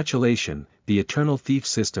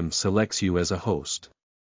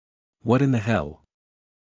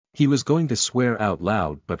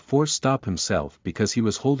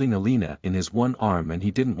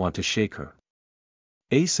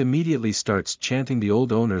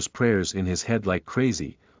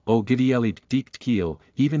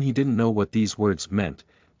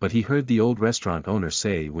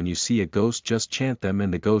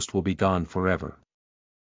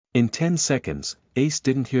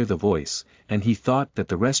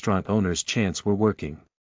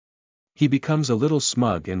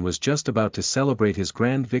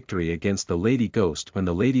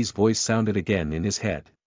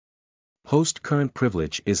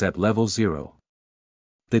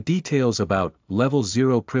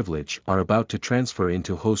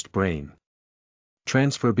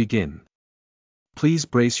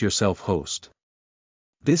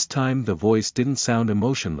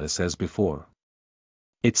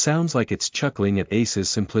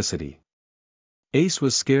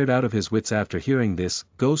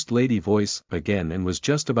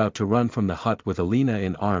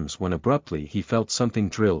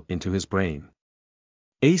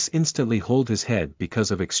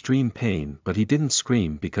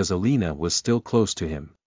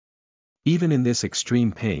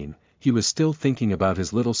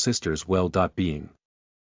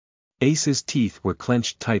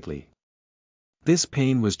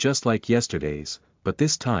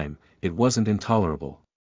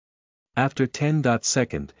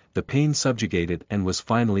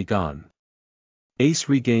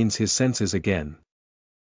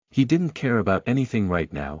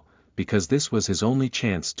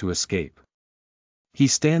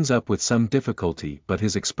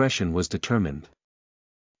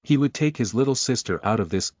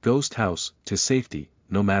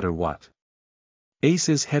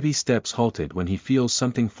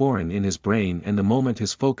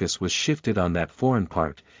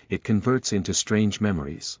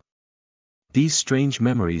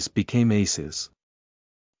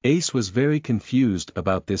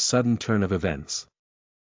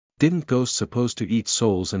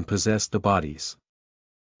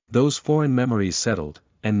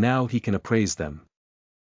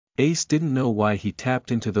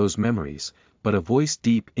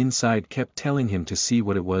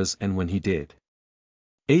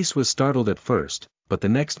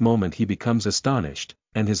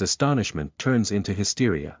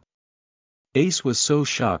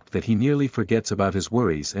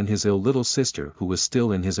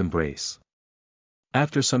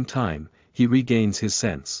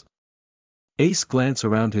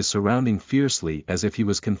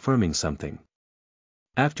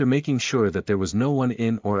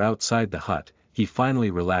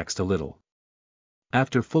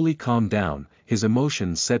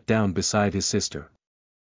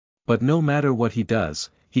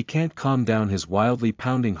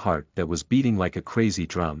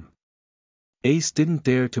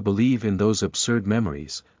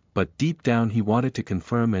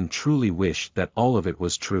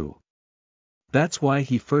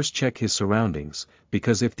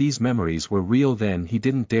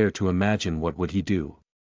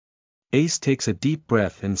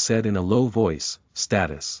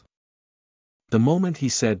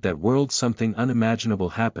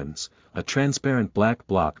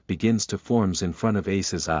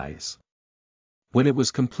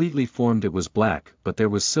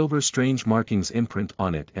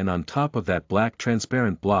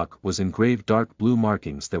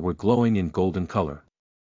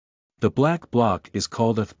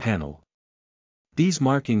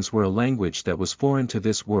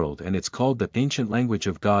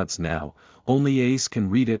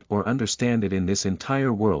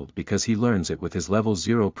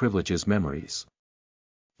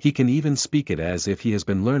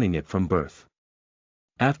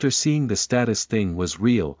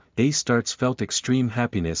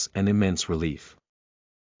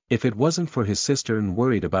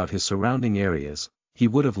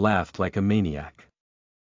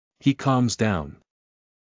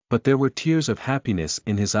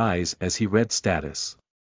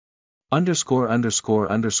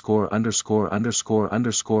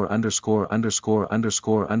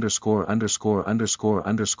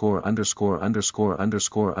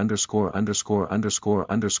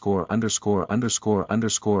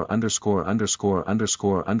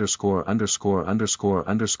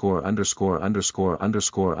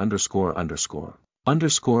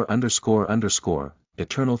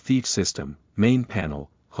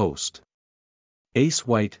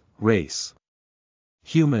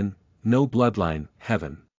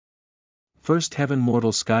 First heaven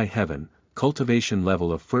mortal sky heaven, cultivation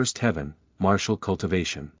level of first heaven, martial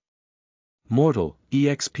cultivation. Mortal,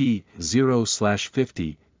 EXP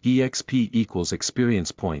 0/50, EXP equals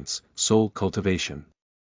experience points, soul cultivation.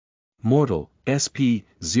 Mortal, SP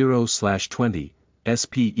 0/20,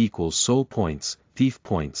 SP equals soul points, thief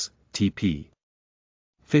points, TP.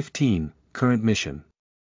 15, current mission.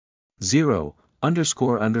 0,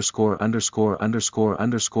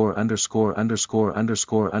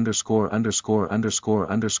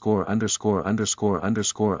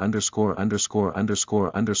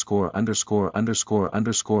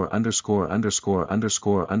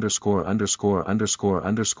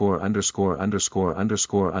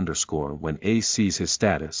 ________________________________________________________________________________________________________________ when Ace sees his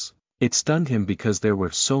status. It stunned him because there were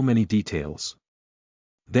so many details.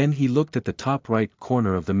 Then he looked at the top right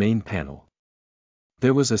corner of the main panel.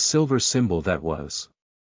 There was a silver symbol that was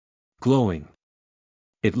glowing.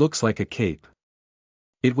 It looks like a cape.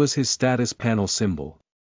 It was his status panel symbol.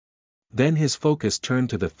 Then his focus turned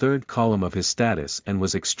to the third column of his status and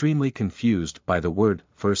was extremely confused by the word,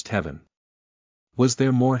 first heaven. Was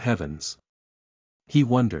there more heavens? He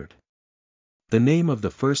wondered. The name of the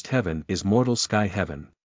first heaven is mortal sky heaven.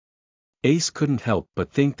 Ace couldn't help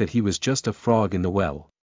but think that he was just a frog in the well.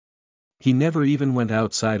 He never even went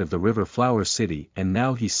outside of the River Flower City, and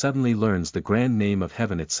now he suddenly learns the grand name of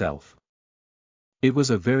heaven itself. It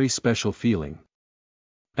was a very special feeling.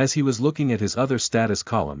 As he was looking at his other status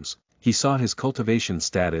columns, he saw his cultivation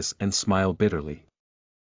status and smiled bitterly.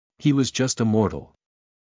 He was just a mortal.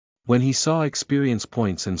 When he saw experience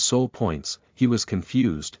points and soul points, he was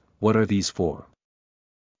confused. What are these for?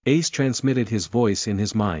 Ace transmitted his voice in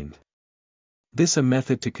his mind. This a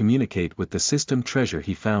method to communicate with the system treasure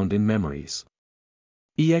he found in memories.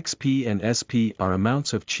 EXP and SP are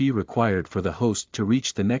amounts of chi required for the host to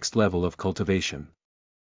reach the next level of cultivation.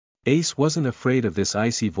 Ace wasn't afraid of this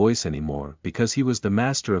icy voice anymore because he was the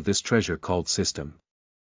master of this treasure called system.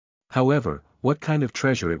 However, what kind of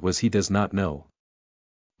treasure it was he does not know.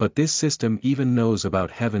 But this system even knows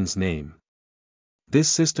about heaven's name. This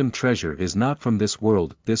system treasure is not from this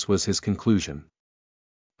world, this was his conclusion.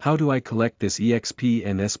 How do I collect this EXP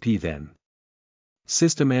and SP then?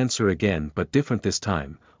 System answer again but different this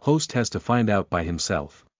time, host has to find out by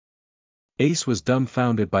himself. Ace was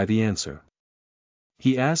dumbfounded by the answer.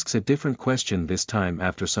 He asks a different question this time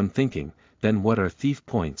after some thinking, then what are thief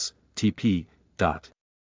points, TP,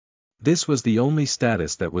 This was the only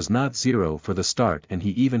status that was not 0 for the start and he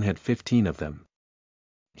even had 15 of them.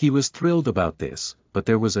 He was thrilled about this, but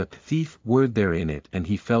there was a thief word there in it and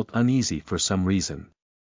he felt uneasy for some reason.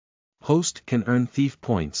 Host can earn thief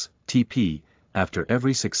points, TP, after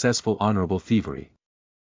every successful honorable thievery.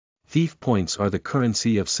 Thief points are the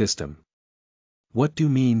currency of system. What do you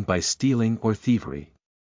mean by stealing or thievery?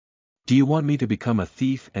 Do you want me to become a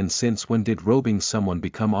thief, and since when did robbing someone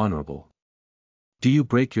become honorable? Do you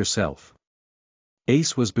break yourself?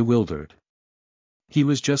 Ace was bewildered. He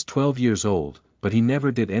was just 12 years old, but he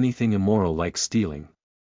never did anything immoral like stealing.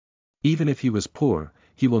 Even if he was poor,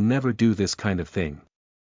 he will never do this kind of thing.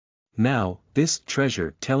 Now, this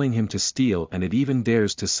treasure telling him to steal and it even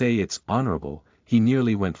dares to say it's honorable, he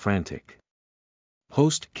nearly went frantic.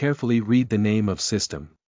 Host carefully read the name of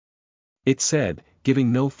system. It said,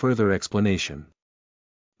 giving no further explanation.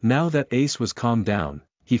 Now that Ace was calmed down,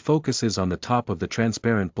 he focuses on the top of the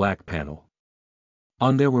transparent black panel.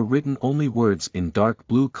 On there were written only words in dark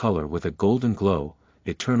blue color with a golden glow,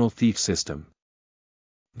 Eternal Thief System.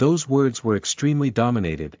 Those words were extremely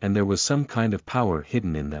dominated and there was some kind of power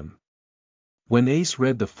hidden in them. When Ace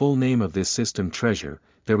read the full name of this system treasure,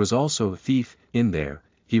 there was also thief in there.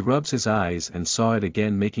 He rubs his eyes and saw it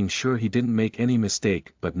again, making sure he didn't make any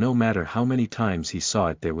mistake, but no matter how many times he saw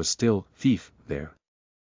it there was still thief there.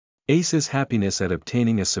 Ace's happiness at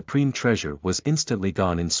obtaining a supreme treasure was instantly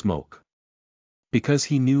gone in smoke. Because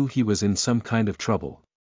he knew he was in some kind of trouble.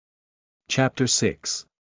 Chapter 6.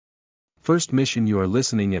 First mission. You are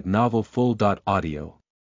listening at novelfull.audio.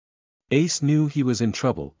 Ace knew he was in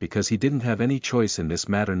trouble because he didn't have any choice in this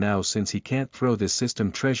matter now. Since he can't throw this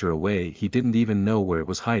system treasure away, he didn't even know where it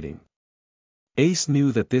was hiding. Ace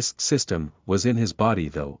knew that this system was in his body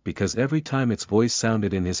though, because every time its voice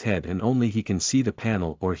sounded in his head and only he can see the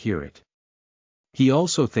panel or hear it. He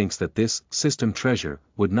also thinks that this system treasure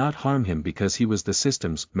would not harm him because he was the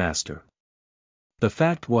system's master. The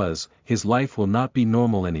fact was, his life will not be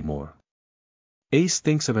normal anymore. Ace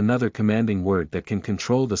thinks of another commanding word that can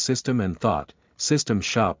control the system and thought, system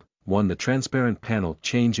shop. 1. The transparent panel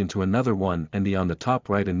changed into another one and on the top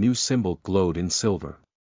right a new symbol glowed in silver.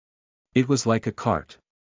 It was like a cart.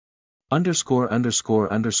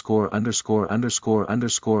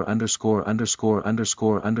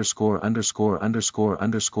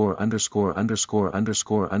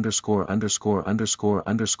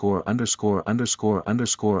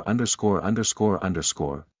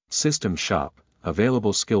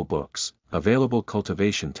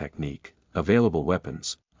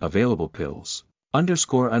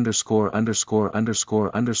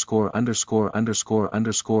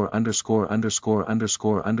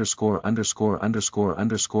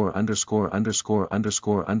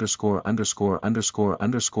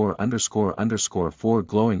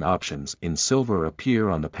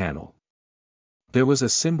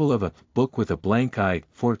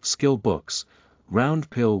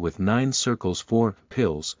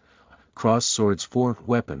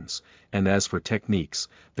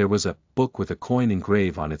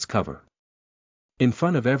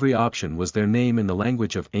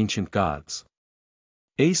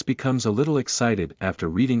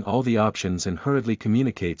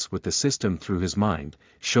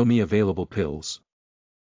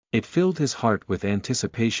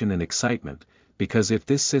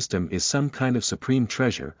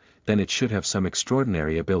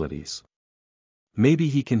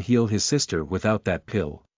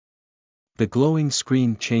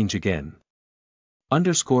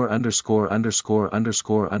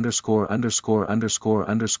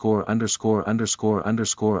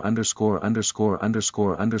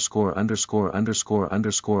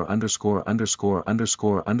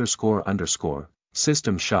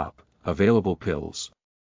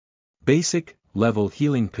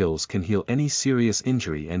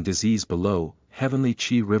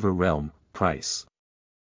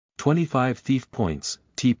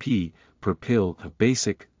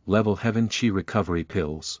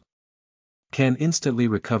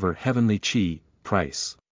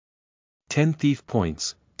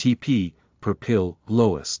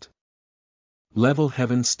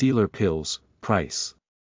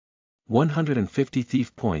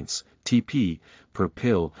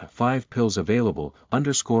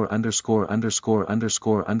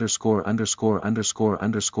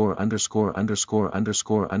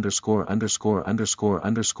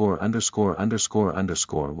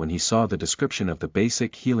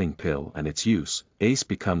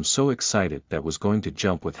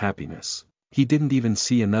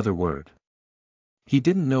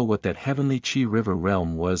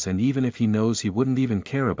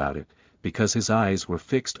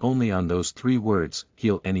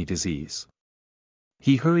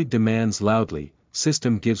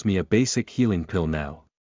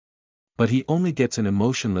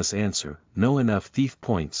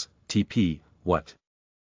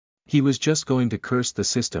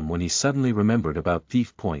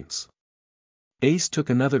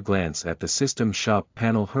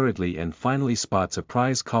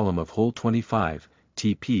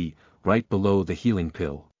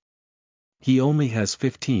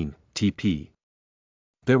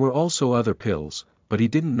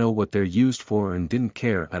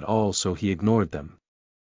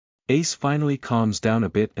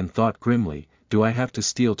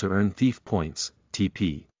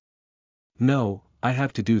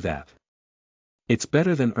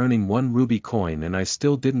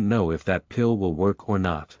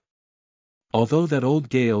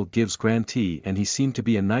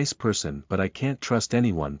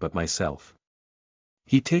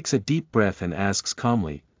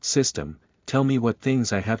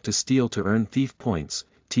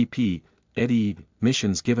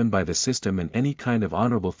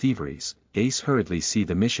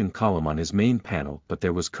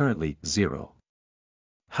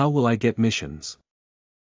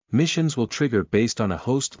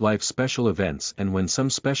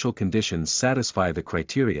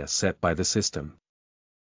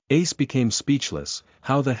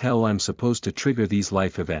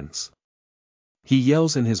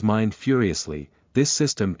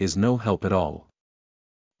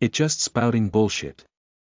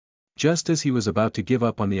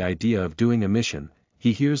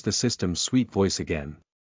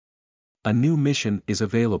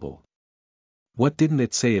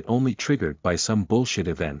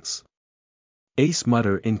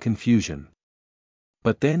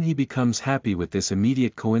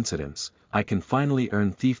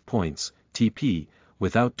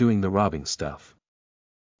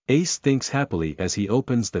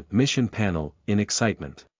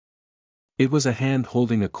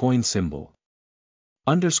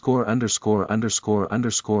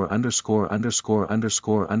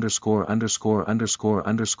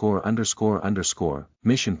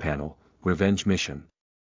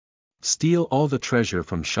 Steal all the treasure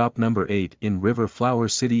from shop number 8 in River Flower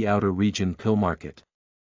City Outer Region Pill Market.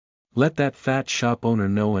 Let that fat shop owner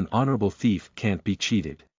know an honorable thief can't be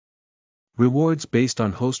cheated. Rewards based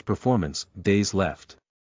on host performance, days left.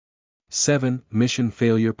 7. Mission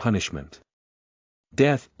failure punishment.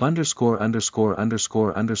 Death, _______________________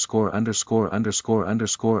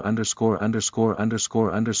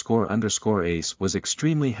 Ace was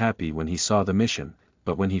extremely happy when he saw the mission,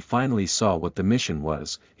 but when he finally saw what the mission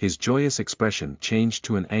was, his joyous expression changed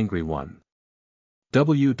to an angry one.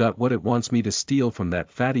 What it wants me to steal from that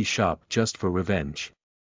fatty shop just for revenge.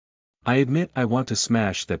 I admit I want to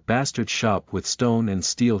smash that bastard shop with stone and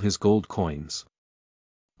steal his gold coins.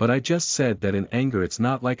 But I just said that in anger. It's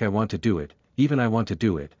not like I want to do it, even I want to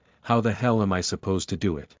do it. How the hell am I supposed to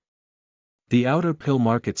do it? The outer pill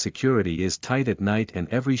market security is tight at night and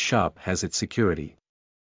every shop has its security.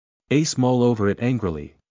 Ace mulled over it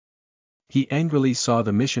angrily. He angrily saw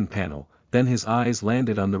the mission panel, then his eyes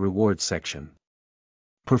landed on the reward section.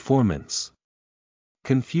 Performance.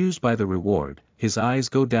 Confused by the reward, his eyes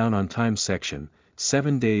go down on time section.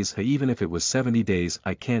 7 days. Even if it was 70 days,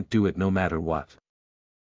 I can't do it no matter what.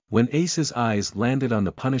 When Ace's eyes landed on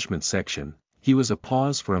the punishment section, he was a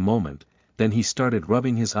pause for a moment, then he started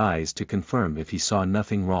rubbing his eyes to confirm if he saw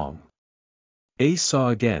nothing wrong. Ace saw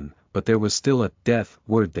again, but there was still a death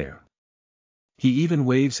word there. He even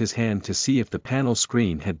waves his hand to see if the panel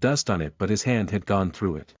screen had dust on it, but his hand had gone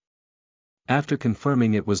through it. After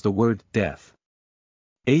confirming it was the word death.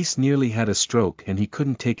 Ace nearly had a stroke and he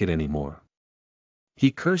couldn't take it anymore. He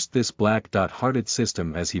cursed this black-hearted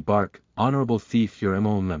system as he barked, "Honorable thief, you're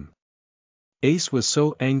them." Ace was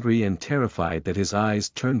so angry and terrified that his eyes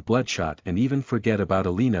turned bloodshot and even forget about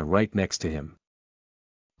Alina right next to him.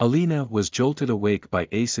 Alina was jolted awake by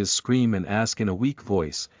Ace's scream and asked in a weak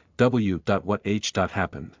voice, "What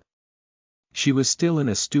happened?" She was still in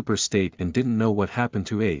a stupor state and didn't know what happened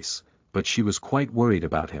to Ace, but she was quite worried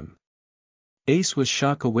about him. Ace was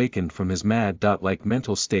shock awakened from his mad-like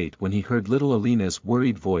mental state when he heard little Alina's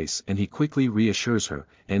worried voice and he quickly reassures her,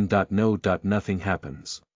 "No, nothing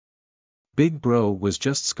happens. Big bro was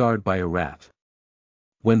just scarred by a rat."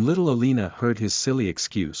 When little Alina heard his silly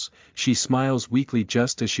excuse, she smiles weakly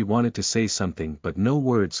just as she wanted to say something but no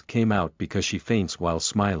words came out because she faints while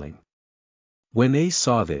smiling. When Ace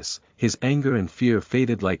saw this, his anger and fear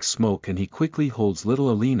faded like smoke and he quickly holds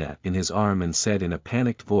little Alina in his arm and said in a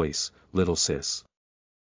panicked voice, "Little sis."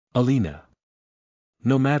 Alina.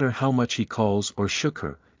 No matter how much he calls or shook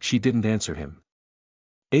her, she didn't answer him.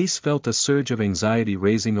 Ace felt a surge of anxiety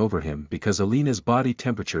raising over him because Alina's body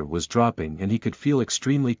temperature was dropping and he could feel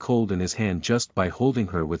extremely cold in his hand just by holding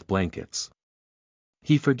her with blankets.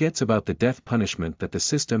 He forgets about the death punishment that the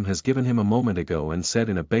system has given him a moment ago and said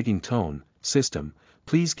in a begging tone, "System,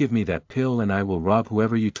 please give me that pill and I will rob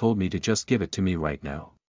whoever you told me to just give it to me right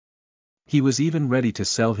now." He was even ready to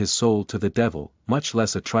sell his soul to the devil, much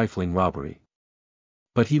less a trifling robbery.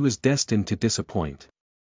 But he was destined to disappoint.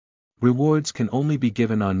 Rewards can only be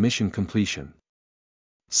given on mission completion.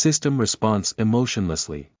 System response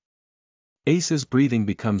emotionlessly. Ace's breathing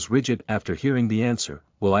becomes rigid after hearing the answer,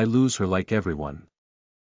 "Will I lose her like everyone?"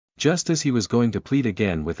 Just as he was going to plead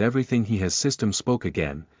again with everything he has, system spoke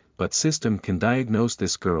again, "But system can diagnose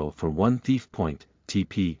this girl for 1 thief point,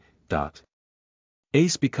 TP.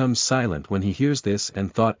 Ace becomes silent when he hears this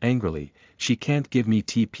and thought angrily, "She can't give me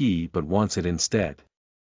TP but wants it instead."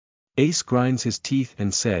 Ace grinds his teeth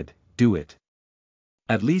and said, "Do it."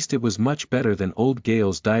 At least it was much better than old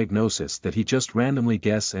Gale's diagnosis that he just randomly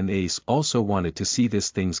guess, and Ace also wanted to see this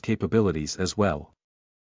thing's capabilities as well.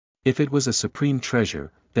 If it was a supreme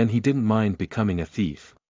treasure, then he didn't mind becoming a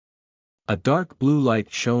thief. A dark blue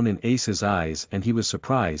light shone in Ace's eyes and he was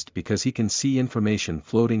surprised because he can see information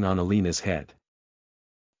floating on Alina's head.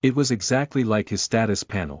 It was exactly like his status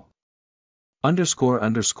panel. Underscore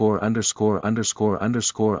underscore underscore underscore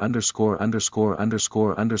underscore underscore underscore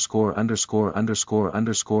underscore underscore underscore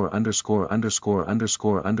underscore underscore underscore underscore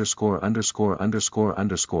underscore underscore underscore underscore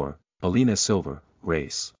underscore Alina Silver,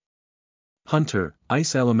 race. Hunter,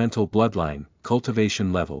 Ice Elemental Bloodline,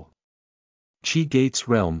 Cultivation Level. Chi Gates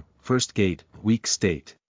Realm, First Gate, Weak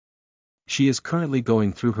State. She is currently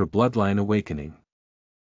going through her bloodline awakening.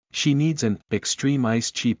 She needs an Extreme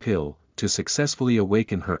Ice Chi pill to successfully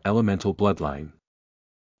awaken her elemental bloodline.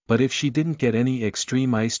 But if she didn't get any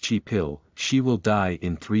Extreme Ice Chi pill, she will die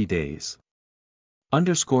in 3 days.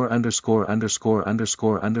 Underscore underscore underscore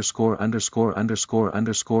underscore underscore underscore underscore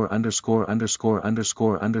underscore underscore underscore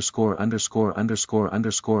underscore underscore underscore underscore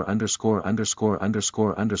underscore underscore underscore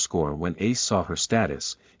underscore underscore. When Ace saw her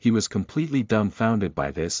status, he was completely dumbfounded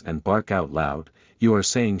by this and barked out loud, "You are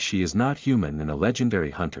saying she is not human and a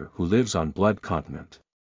legendary hunter who lives on Blood Continent."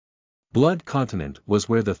 Blood Continent was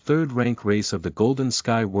where the third-rank race of the Golden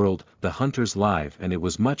Sky World, the Hunters, live, and it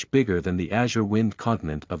was much bigger than the Azure Wind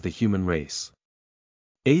Continent of the human race.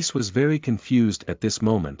 Ace was very confused at this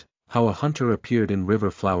moment, how a hunter appeared in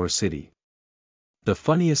River Flower City. The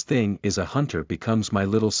funniest thing is a hunter becomes my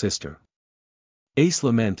little sister. Ace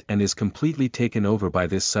lament and is completely taken over by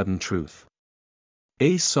this sudden truth.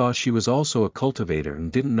 Ace saw she was also a cultivator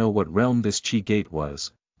and didn't know what realm this Chi Gate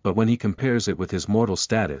was, but when he compares it with his mortal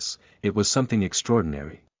status, it was something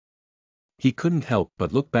extraordinary. He couldn't help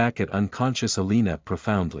but look back at unconscious Alina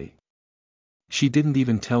profoundly. She didn't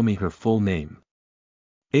even tell me her full name.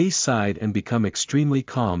 Ace sighed and became extremely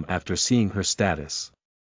calm after seeing her status.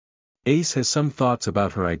 Ace has some thoughts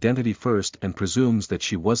about her identity first and presumes that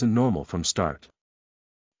she wasn't normal from start.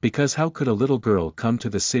 Because how could a little girl come to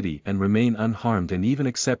the city and remain unharmed and even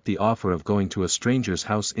accept the offer of going to a stranger's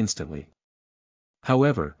house instantly?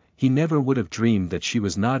 However, he never would have dreamed that she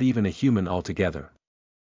was not even a human altogether.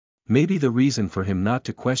 Maybe the reason for him not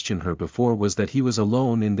to question her before was that he was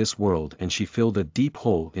alone in this world and she filled a deep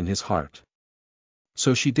hole in his heart.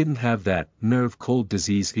 So she didn't have that nerve-cold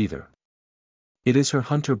disease either. It is her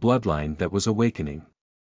hunter bloodline that was awakening.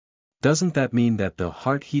 Doesn't that mean that the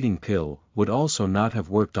heart-heating pill would also not have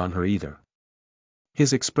worked on her either?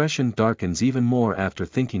 His expression darkens even more after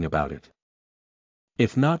thinking about it.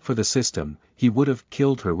 If not for the system, he would have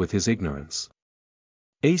killed her with his ignorance.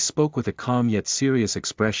 Ace spoke with a calm yet serious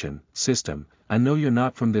expression, "System, I know you're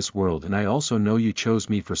not from this world and I also know you chose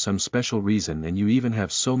me for some special reason and you even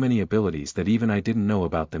have so many abilities that even I didn't know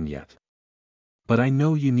about them yet. But I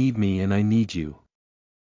know you need me and I need you.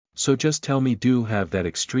 So just tell me, do you have that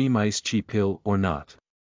extreme ice chi pill or not?"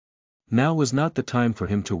 Now was not the time for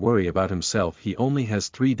him to worry about himself. He only has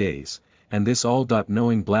 3 days, and this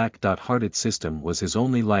all-knowing black-hearted system was his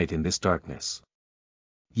only light in this darkness.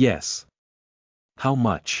 Yes. How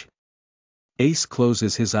much? Ace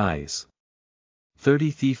closes his eyes.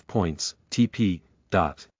 30 thief points, TP.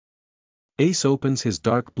 Ace opens his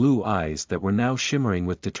dark blue eyes that were now shimmering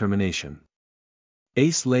with determination.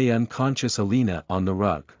 Ace lay unconscious Alina on the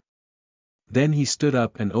rug. Then he stood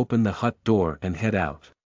up and opened the hut door and head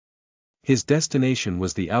out. His destination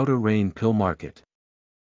was the Outer Rain Pill Market.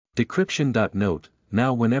 Decryption. Note,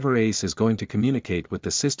 now whenever Ace is going to communicate with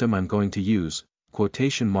the system I'm going to use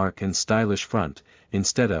quotation mark and stylish front,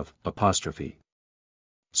 instead of apostrophe.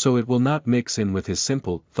 So it will not mix in with his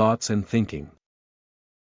simple thoughts and thinking.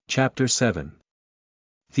 Chapter 7.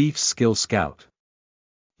 Thief's Skill Scout.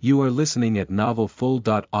 You are listening at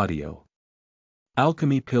NovelFull.audio.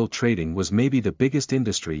 Alchemy pill trading was maybe the biggest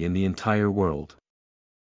industry in the entire world.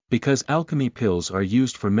 Because alchemy pills are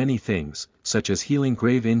used for many things, such as healing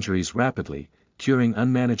grave injuries rapidly, curing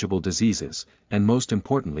unmanageable diseases, and most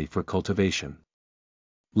importantly for cultivation.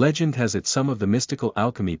 Legend has it some of the mystical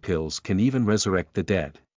alchemy pills can even resurrect the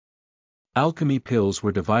dead. Alchemy pills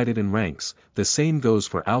were divided in ranks, the same goes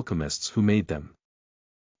for alchemists who made them.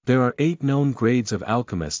 There are 8 known grades of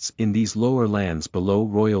alchemists in these lower lands below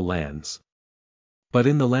royal lands. But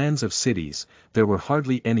in the lands of cities, there were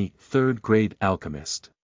hardly any 3rd grade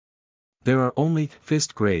alchemist. There are only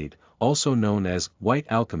 5th grade, also known as white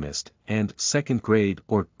alchemist, and 2nd grade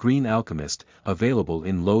or green alchemist, available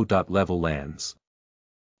in low-level lands.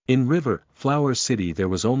 In River Flower City there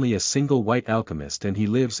was only a single white alchemist and he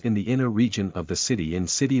lives in the inner region of the city in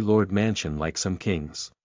City Lord Mansion like some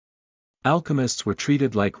kings. Alchemists were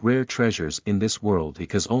treated like rare treasures in this world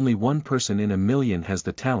because only 1 person in a million has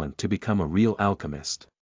the talent to become a real alchemist.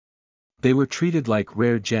 They were treated like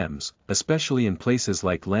rare gems, especially in places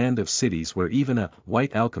like Land of Cities where even a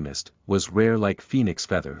white alchemist was rare like phoenix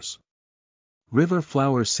feathers. River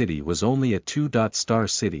Flower City was only a 2-star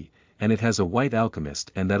city, and it has a white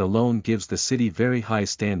alchemist and that alone gives the city very high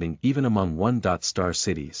standing even among 1-star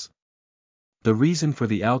cities. The reason for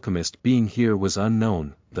the alchemist being here was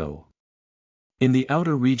unknown, though. In the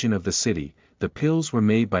outer region of the city, the pills were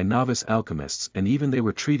made by novice alchemists and even they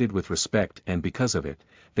were treated with respect and because of it,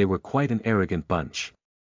 they were quite an arrogant bunch.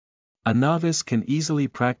 A novice can easily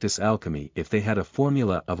practice alchemy if they had a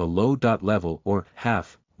formula of a low-level or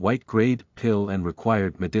half-white grade pill and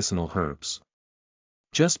required medicinal herbs.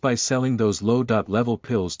 Just by selling those low-level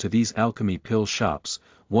pills to these alchemy pill shops,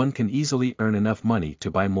 one can easily earn enough money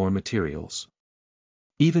to buy more materials.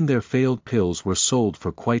 Even their failed pills were sold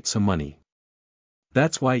for quite some money.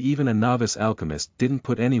 That's why even a novice alchemist didn't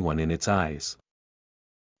put anyone in its eyes.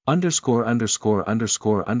 Underscore underscore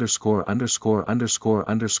underscore underscore underscore underscore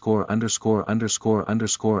underscore underscore underscore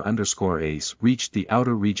underscore underscore Ace reached the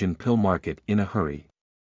outer region pill market in a hurry.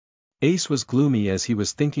 Ace was gloomy as he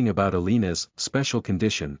was thinking about Alina's special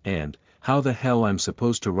condition and how the hell I'm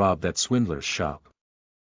supposed to rob that swindler's shop.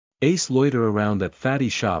 Ace loiter around that fatty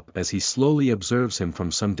shop as he slowly observes him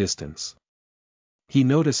from some distance. He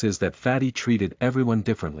notices that Fatty treated everyone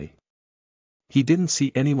differently. He didn't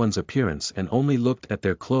see anyone's appearance and only looked at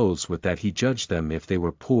their clothes with that he judged them if they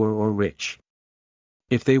were poor or rich.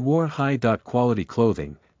 If they wore high-quality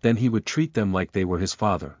clothing, then he would treat them like they were his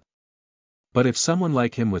father. But if someone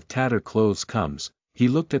like him with tattered clothes comes, he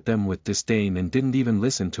looked at them with disdain and didn't even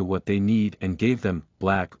listen to what they need and gave them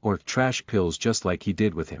black or trash pills just like he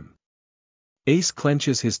did with him. Ace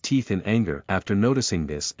clenches his teeth in anger after noticing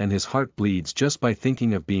this, and his heart bleeds just by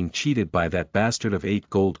thinking of being cheated by that bastard of 8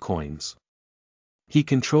 gold coins. He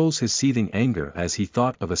controls his seething anger as he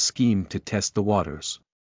thought of a scheme to test the waters.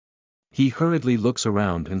 He hurriedly looks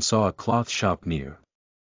around and saw a cloth shop near.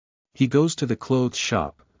 He goes to the clothes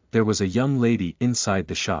shop. There was a young lady inside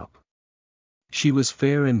the shop. She was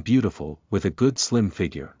fair and beautiful, with a good slim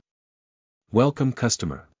figure. Welcome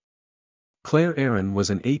customer. Claire Aaron was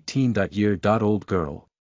an 18-year-old girl.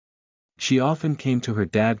 She often came to her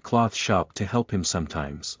dad's cloth shop to help him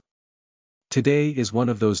sometimes. Today is one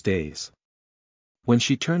of those days. When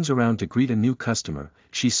she turns around to greet a new customer,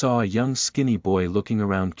 she saw a young skinny boy looking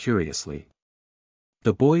around curiously.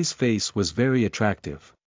 The boy's face was very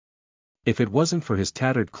attractive. If it wasn't for his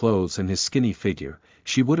tattered clothes and his skinny figure,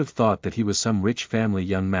 she would have thought that he was some rich family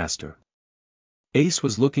young master. Ace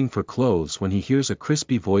was looking for clothes when he hears a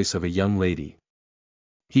crispy voice of a young lady.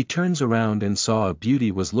 He turns around and saw a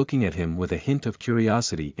beauty was looking at him with a hint of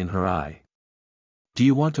curiosity in her eye. Do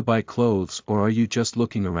you want to buy clothes or are you just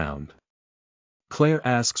looking around? Claire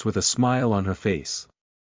asks with a smile on her face.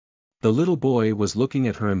 The little boy was looking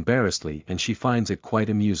at her embarrassedly and she finds it quite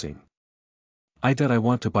amusing. I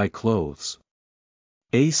want to buy clothes.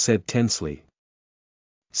 Ace said tensely.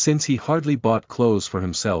 Since he hardly bought clothes for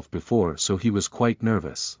himself before, so he was quite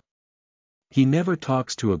nervous. He never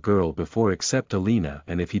talks to a girl before except Alina,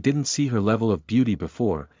 and if he didn't see her level of beauty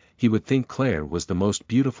before, he would think Claire was the most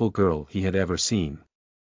beautiful girl he had ever seen.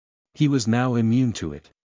 He was now immune to it.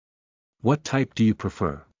 What type do you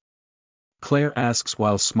prefer? Claire asks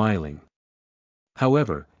while smiling.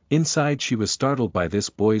 However, inside she was startled by this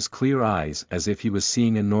boy's clear eyes as if he was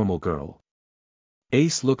seeing a normal girl.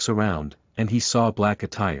 Ace looks around, and he saw black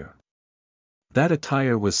attire. That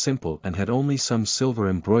attire was simple and had only some silver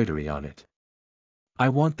embroidery on it. I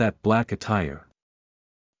want that black attire.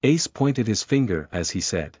 Ace pointed his finger as he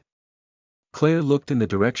said. Claire looked in the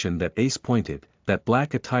direction that Ace pointed. That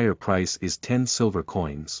black attire price is 10 silver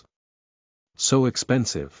coins. So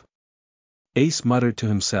expensive. Ace muttered to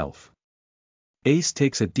himself. Ace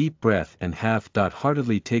takes a deep breath and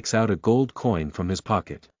half-heartedly takes out a gold coin from his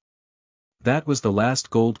pocket. That was the last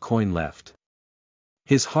gold coin left.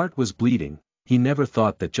 His heart was bleeding. He never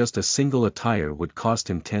thought that just a single attire would cost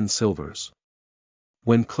him 10 silvers.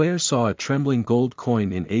 When Claire saw a trembling gold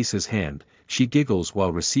coin in Ace's hand, she giggles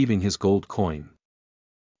while receiving his gold coin.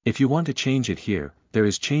 If you want to change it here, there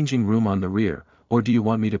is changing room on the rear, or do you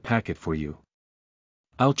want me to pack it for you?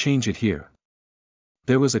 I'll change it here.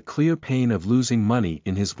 There was a clear pain of losing money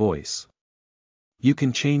in his voice. You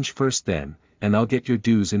can change first then, and I'll get your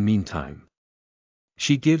dues in meantime.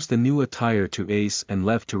 She gives the new attire to Ace and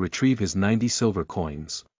left to retrieve his 90 silver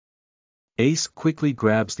coins. Ace quickly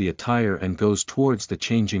grabs the attire and goes towards the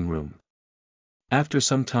changing room. After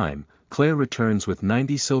some time, Claire returns with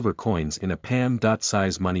 90 silver coins in a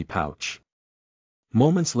palm-size money pouch.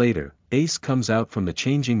 Moments later, Ace comes out from the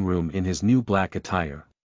changing room in his new black attire.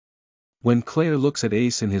 When Claire looks at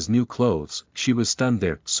Ace in his new clothes, she was stunned.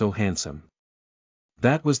 They're so handsome.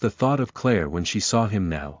 That was the thought of Claire when she saw him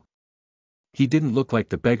now. He didn't look like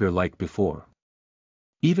the beggar like before.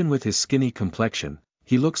 Even with his skinny complexion,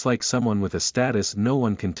 he looks like someone with a status. No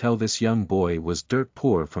one can tell this young boy was dirt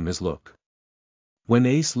poor from his look. When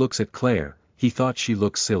Ace looks at Claire, he thought she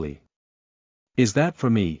looked silly. Is that for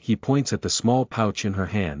me? He points at the small pouch in her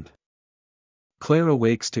hand. Claire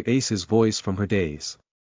awakes to Ace's voice from her daze.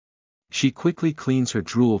 She quickly cleans her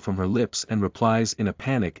drool from her lips and replies in a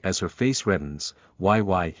panic as her face reddens,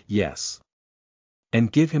 why, yes.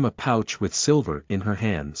 And give him a pouch with silver in her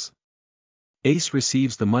hands. Ace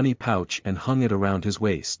receives the money pouch and hung it around his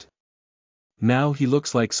waist. Now he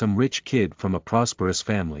looks like some rich kid from a prosperous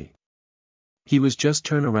family. He was just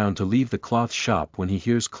turned around to leave the cloth shop when he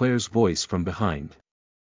hears Claire's voice from behind.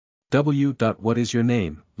 What is your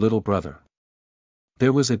name, little brother?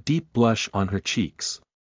 There was a deep blush on her cheeks.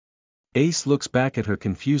 Ace looks back at her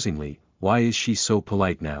confusingly, why is she so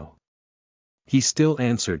polite now? He still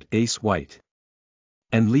answered Ace White.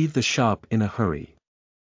 And leave the shop in a hurry.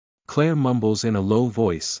 Claire mumbles in a low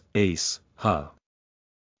voice, Ace, huh?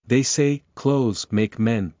 They say, clothes make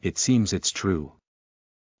men, it seems it's true.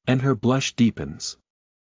 And her blush deepens.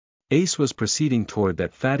 Ace was proceeding toward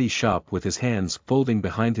that fatty shop with his hands folding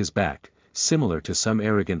behind his back, similar to some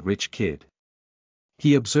arrogant rich kid.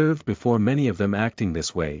 He observed before many of them acting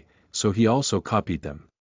this way, so he also copied them.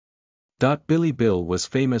 Billy Bill was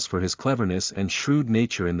famous for his cleverness and shrewd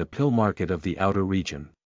nature in the pill market of the outer region.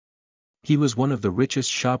 He was one of the richest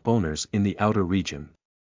shop owners in the outer region.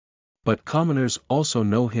 But commoners also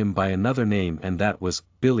know him by another name, and that was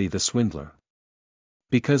Billy the Swindler.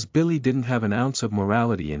 Because Billy didn't have an ounce of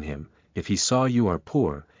morality in him, if he saw you are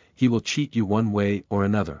poor, he will cheat you one way or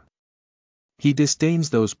another. He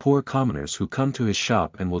disdains those poor commoners who come to his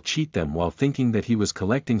shop and will cheat them while thinking that he was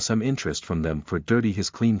collecting some interest from them for dirty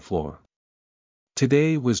his clean floor.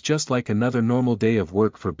 Today was just like another normal day of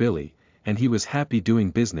work for Billy, and he was happy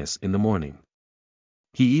doing business in the morning.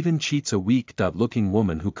 He even cheats a weak-looking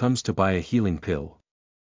woman who comes to buy a healing pill.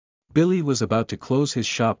 Billy was about to close his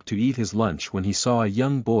shop to eat his lunch when he saw a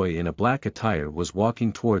young boy in a black attire was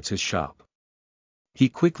walking towards his shop. He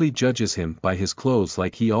quickly judges him by his clothes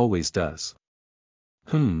like he always does.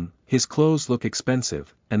 His clothes look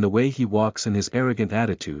expensive, and the way he walks and his arrogant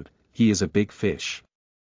attitude, he is a big fish.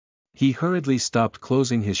 He hurriedly stopped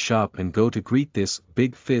closing his shop and go to greet this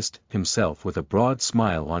big fist himself with a broad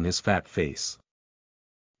smile on his fat face.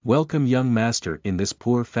 Welcome, young master, in this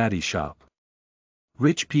poor fatty shop.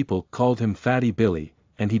 Rich people called him Fatty Billy,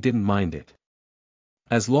 and he didn't mind it.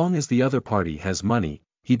 As long as the other party has money,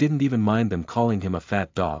 he didn't even mind them calling him a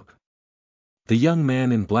fat dog. The young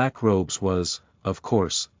man in black robes was, of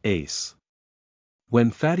course, Ace. When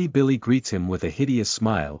Fatty Billy greets him with a hideous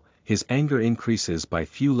smile, his anger increases by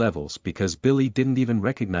few levels because Billy didn't even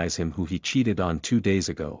recognize him who he cheated on 2 days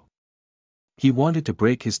ago. He wanted to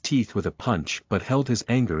break his teeth with a punch but held his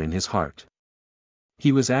anger in his heart.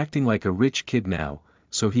 He was acting like a rich kid now,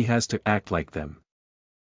 so he has to act like them.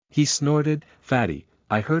 He snorted, Fatty,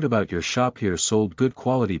 I heard about your shop here sold good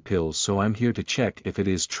quality pills, so I'm here to check if it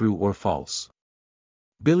is true or false.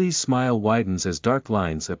 Billy's smile widens as dark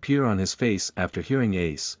lines appear on his face after hearing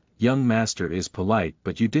Ace, young master is polite,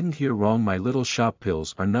 but you didn't hear wrong, my little shop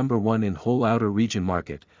pills are #1 in whole outer region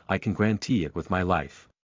market, I can guarantee it with my life.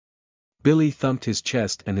 Billy thumped his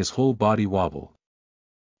chest and his whole body wobbled.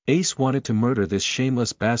 Ace wanted to murder this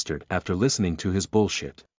shameless bastard after listening to his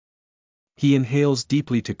bullshit. He inhales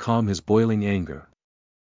deeply to calm his boiling anger.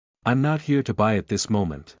 I'm not here to buy at this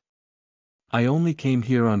moment. I only came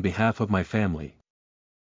here on behalf of my family.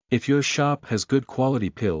 If your shop has good quality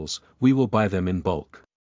pills, we will buy them in bulk.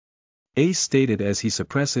 Ace stated as he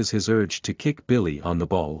suppresses his urge to kick Billy on the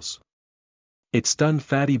balls. It stunned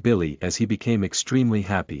Fatty Billy as he became extremely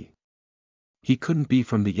happy. He couldn't be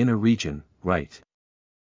from the inner region, right?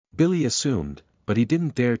 Billy assumed, but he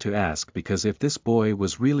didn't dare to ask because if this boy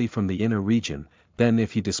was really from the inner region, then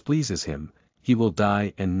if he displeases him, he will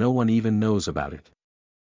die and no one even knows about it.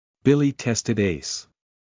 Billy tested Ace.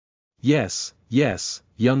 Yes,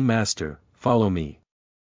 young master, follow me.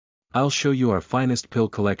 I'll show you our finest pill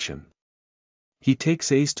collection. He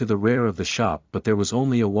takes Ace to the rear of the shop, but there was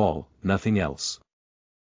only a wall, nothing else.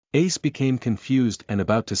 Ace became confused and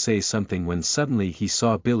about to say something when suddenly he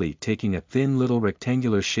saw Billy taking a thin little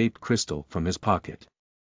rectangular-shaped crystal from his pocket.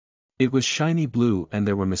 It was shiny blue and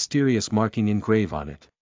there were mysterious marking engraved on it.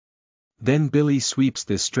 Then Billy sweeps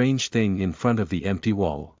this strange thing in front of the empty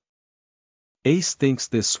wall. Ace thinks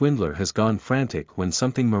this swindler has gone frantic when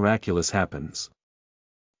something miraculous happens.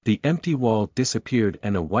 The empty wall disappeared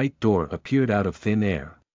and a white door appeared out of thin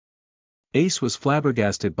air. Ace was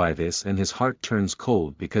flabbergasted by this and his heart turns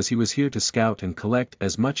cold because he was here to scout and collect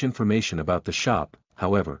as much information about the shop.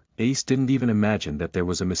 However, Ace didn't even imagine that there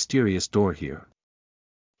was a mysterious door here.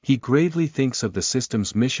 He gravely thinks of the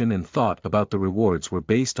system's mission and thought about the rewards were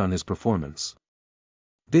based on his performance.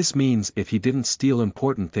 This means if he didn't steal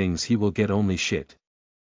important things he will get only shit.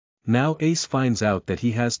 Now Ace finds out that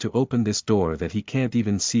he has to open this door that he can't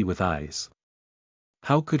even see with eyes.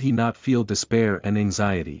 How could he not feel despair and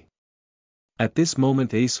anxiety? At this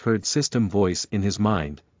moment Ace heard system voice in his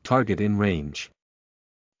mind, target in range.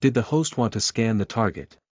 Did the host want to scan the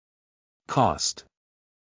target? Cost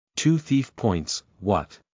 2 thief points,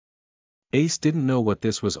 what? Ace didn't know what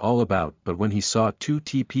this was all about, but when he saw 2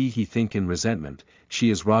 TP he think in resentment, she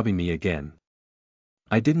is robbing me again.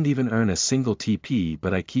 I didn't even earn a single TP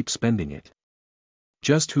but I keep spending it.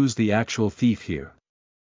 Just who's the actual thief here?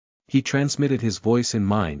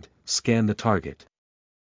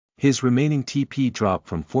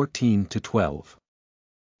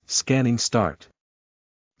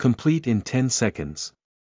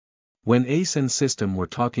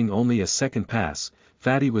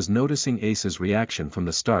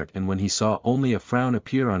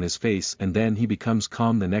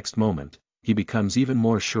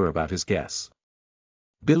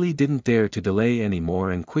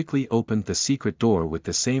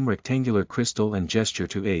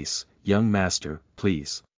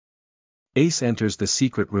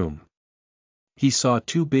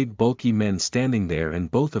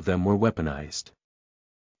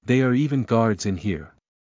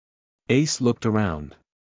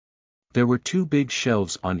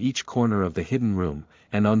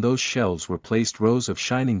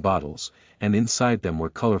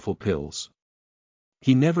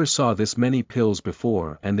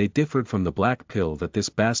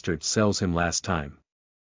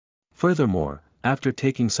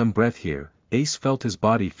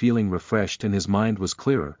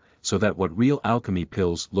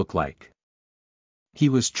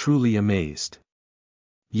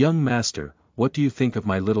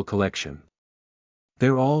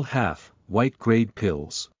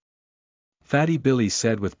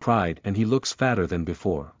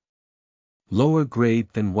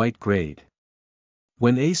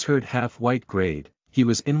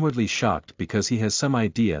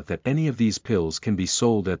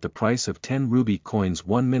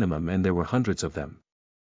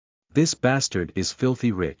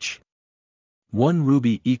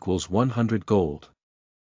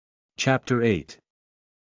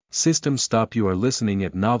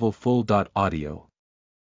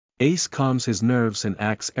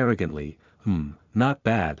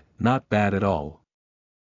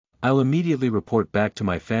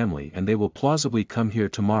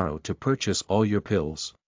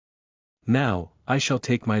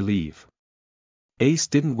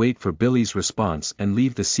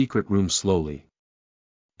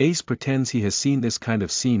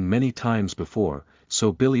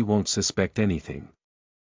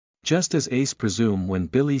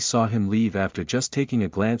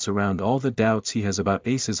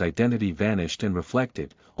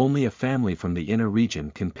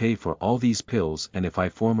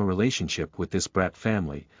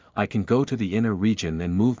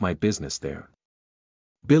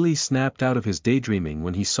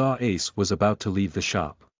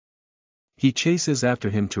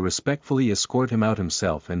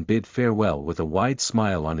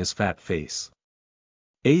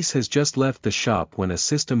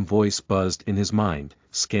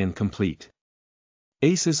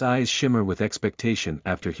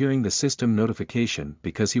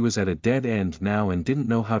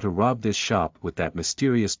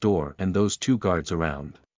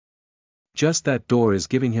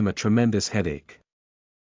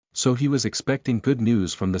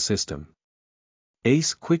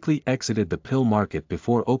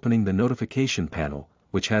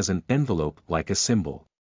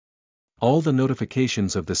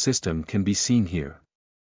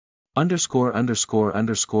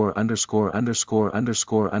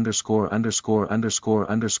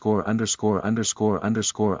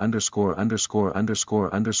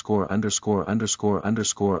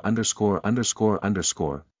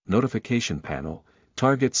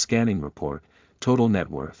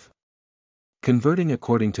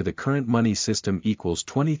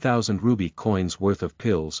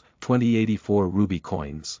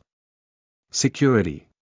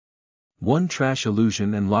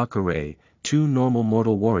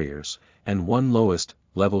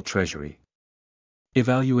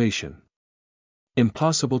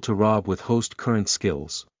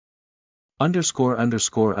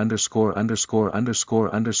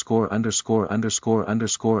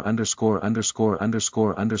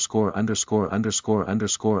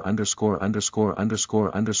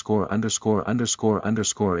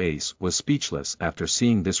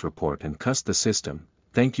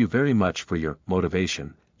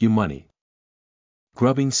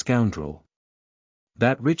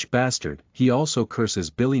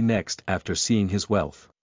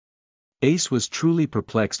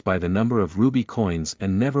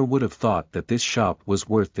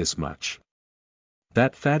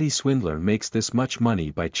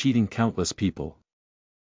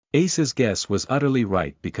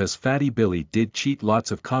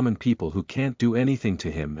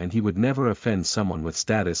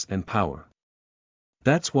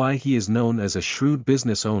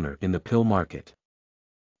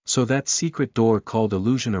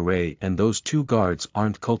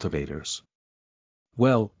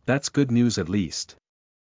 Well, that's good news at least.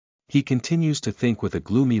 He continues to think with a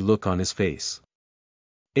gloomy look on his face.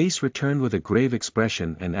 Ace returned with a grave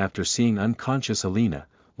expression, and after seeing unconscious Alina,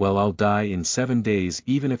 well, I'll die in 7 days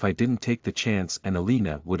even if I didn't take the chance, and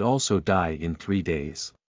Alina would also die in 3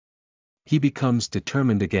 days. He becomes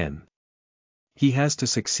determined again. He has to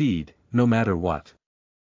succeed, no matter what.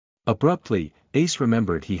 Abruptly, Ace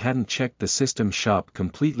remembered he hadn't checked the system shop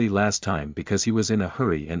completely last time because he was in a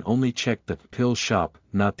hurry and only checked the pill shop,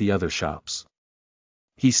 not the other shops.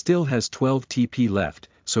 He still has 12 TP left,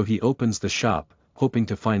 so he opens the shop, hoping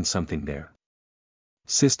to find something there.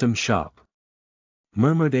 System shop,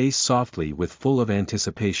 murmured Ace softly with full of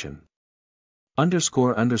anticipation.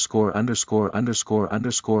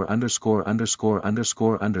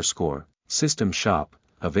 ________________________________________________________________ System shop,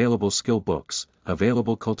 available skill books,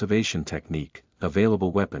 available cultivation technique,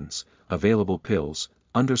 available weapons, available pills,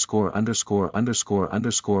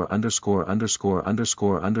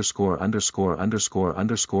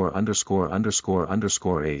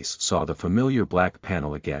 ____________________________________________________________ Ace saw the familiar black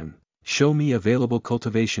panel again. Show me available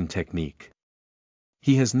cultivation technique.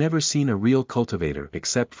 He has never seen a real cultivator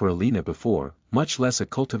except for Alina before, much less a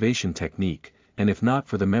cultivation technique, and if not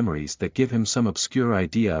for the memories that give him some obscure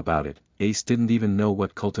idea about it, Ace didn't even know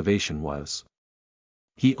what cultivation was.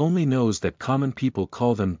 He only knows that common people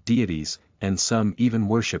call them deities, and some even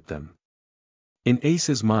worship them. In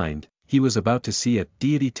Ace's mind, he was about to see a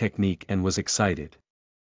deity technique and was excited.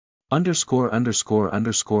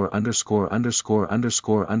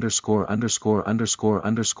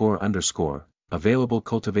 Available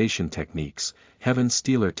cultivation techniques, Heaven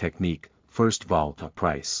Stealer technique, first vault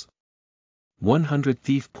price. 100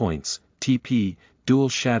 thief points, TP, dual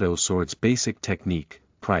shadow swords basic technique,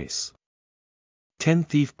 price. 10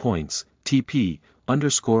 thief points, TP,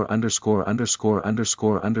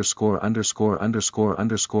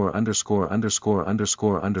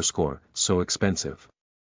 so expensive.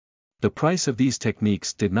 The price of these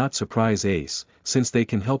techniques did not surprise Ace, since they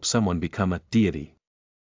can help someone become a deity.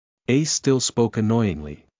 Ace still spoke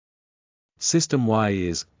annoyingly. System why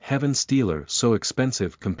is Heaven Stealer so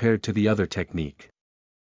expensive compared to the other technique?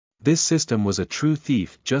 This system was a true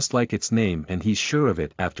thief just like its name, and he's sure of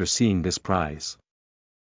it after seeing this prize.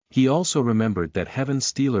 He also remembered that Heaven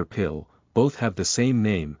Stealer pill, both have the same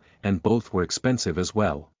name, and both were expensive as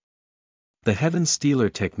well. The Heaven Stealer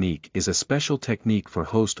technique is a special technique for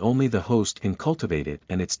host, only the host can cultivate it,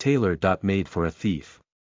 and it's tailor-made for a thief.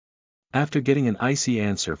 After getting an icy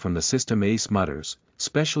answer from the system, Ace mutters,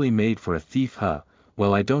 specially made for a thief, huh?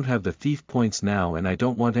 Well, I don't have the thief points now, and I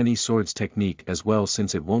don't want any swords technique as well,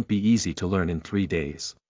 since it won't be easy to learn in 3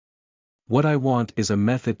 days. What I want is a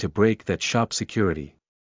method to break that shop security.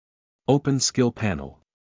 Open skill panel.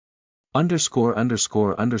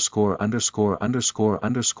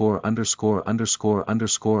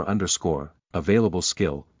 ___________________________________________________________________________________________________________________________available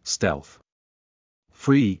skill, stealth.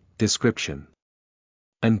 Free, description.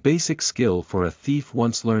 An basic skill for a thief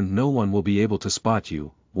once learned, no one will be able to spot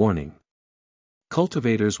you, warning.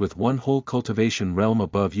 Cultivators with one whole cultivation realm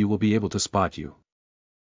above you will be able to spot you.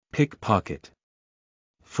 Pickpocket.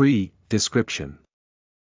 Free, description.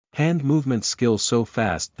 Hand movement skill so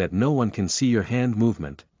fast that no one can see your hand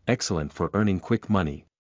movement, excellent for earning quick money.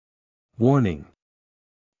 Warning.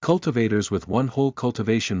 Cultivators with one whole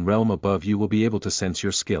cultivation realm above you will be able to sense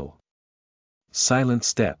your skill. Silent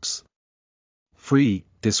steps. Free,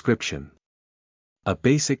 description. A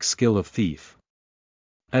basic skill of thief.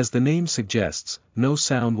 As the name suggests, no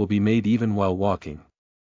sound will be made even while walking.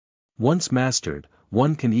 Once mastered,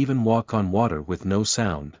 one can even walk on water with no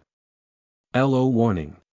sound. LO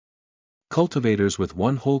warning. Cultivators with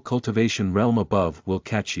one whole cultivation realm above will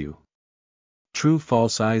catch you. True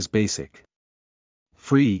false eyes basic.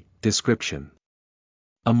 Free, description.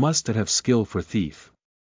 A must-have skill for thief.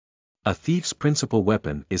 A thief's principal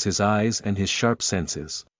weapon is his eyes and his sharp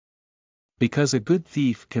senses. Because a good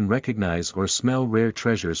thief can recognize or smell rare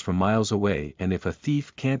treasures from miles away, and if a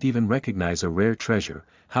thief can't even recognize a rare treasure,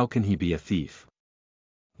 how can he be a thief?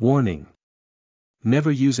 Warning. Never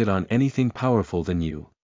use it on anything powerful than you.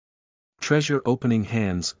 Treasure opening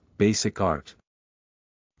hands, basic art.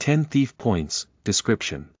 10 thief points,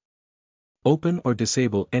 description. Open or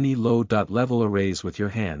disable any low-level arrays with your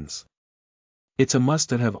hands. It's a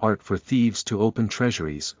must-have art for thieves to open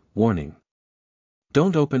treasuries, warning.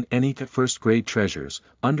 Don't open any first-grade treasures,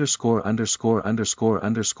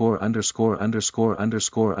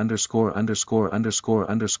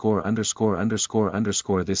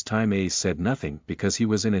 ________________________ This time Ace said nothing because he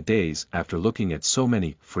was in a daze after looking at so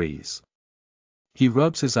many frees. He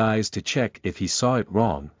rubs his eyes to check if he saw it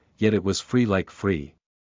wrong, yet it was free like free.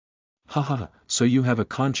 Haha, so you have a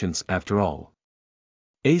conscience after all.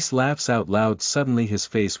 Ace laughs out loud. Suddenly his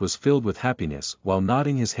face was filled with happiness while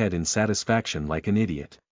nodding his head in satisfaction like an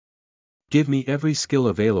idiot. Give me every skill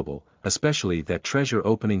available, especially that treasure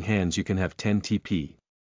opening hands. You can have 10 TP.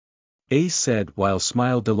 Ace said while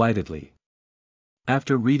smiled delightedly.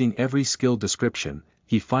 After reading every skill description,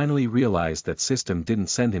 he finally realized that system didn't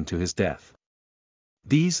send him to his death.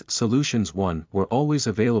 These solutions were always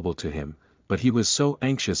available to him, but he was so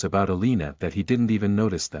anxious about Alina that he didn't even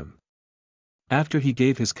notice them. After he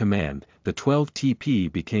gave his command, the 12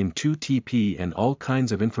 TP became 2 TP and all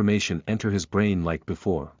kinds of information enter his brain like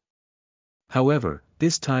before. However,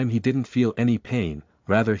 this time he didn't feel any pain,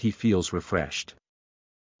 rather he feels refreshed.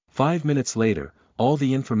 5 minutes later, all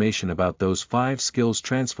the information about those 5 skills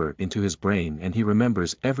transfer into his brain and he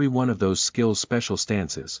remembers every one of those skills' special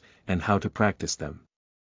stances, and how to practice them.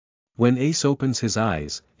 When Ace opens his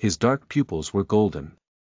eyes, his dark pupils were golden.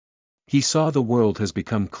 He saw the world has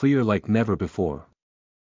become clear like never before.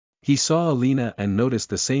 He saw Alina and noticed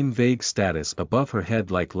the same vague status above her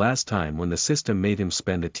head like last time when the system made him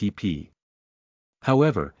spend a TP.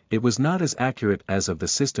 However, it was not as accurate as of the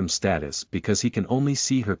system's status because he can only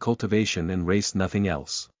see her cultivation and race, nothing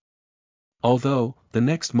else. Although, the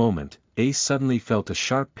next moment, Ace suddenly felt a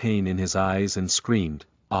sharp pain in his eyes and screamed,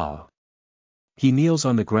 "Ah!" He kneels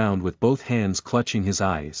on the ground with both hands clutching his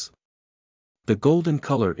eyes. The golden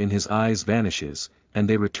color in his eyes vanishes, and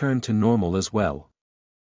they return to normal as well.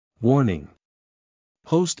 Warning.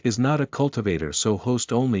 Host is not a cultivator, so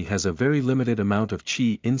host only has a very limited amount of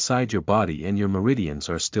chi inside your body and your meridians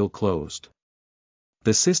are still closed.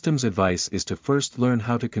 The system's advice is to first learn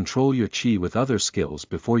how to control your chi with other skills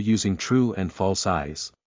before using true and false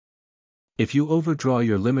eyes. If you overdraw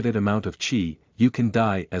your limited amount of chi, you can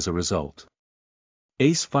die as a result.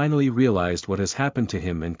 Ace finally realized what has happened to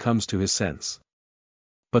him and comes to his sense.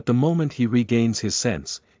 But the moment he regains his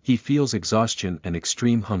sense, he feels exhaustion and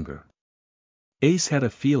extreme hunger. Ace had a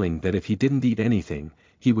feeling that if he didn't eat anything,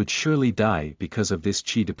 he would surely die because of this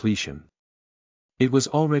chi depletion. It was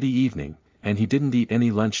already evening, and he didn't eat any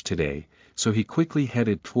lunch today, so he quickly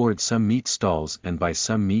headed towards some meat stalls and buy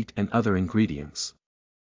some meat and other ingredients.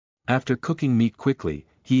 After cooking meat quickly,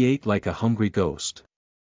 he ate like a hungry ghost.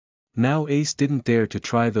 Now Ace didn't dare to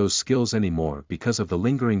try those skills anymore because of the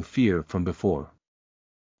lingering fear from before.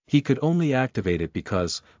 He could only activate it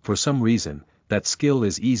because, for some reason, that skill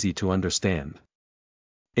is easy to understand.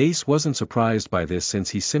 Ace wasn't surprised by this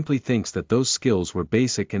since he simply thinks that those skills were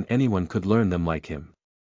basic and anyone could learn them like him.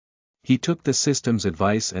 He took the system's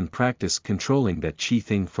advice and practiced controlling that chi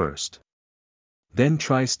thing first. Then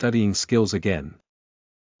try studying skills again.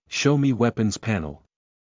 Show me weapons panel.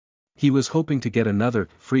 He was hoping to get another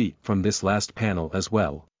free from this last panel as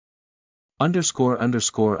well. Underscore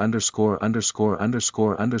underscore underscore underscore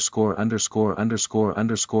underscore underscore underscore underscore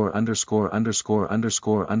underscore underscore underscore underscore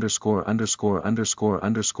underscore underscore underscore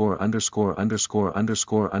underscore underscore underscore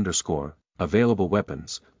underscore underscore. Available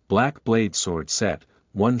weapons: Black Blade Sword Set,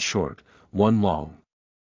 1 short, 1 long.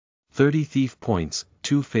 30 thief points,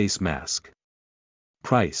 2 face mask.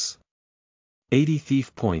 Price: 80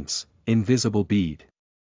 thief points, invisible bead.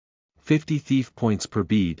 50 thief points per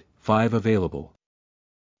bead, 5 available.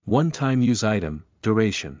 One-time use item,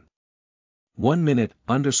 duration: 1 minute,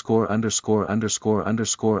 underscore underscore underscore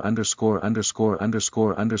underscore underscore underscore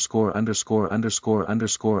underscore underscore underscore underscore underscore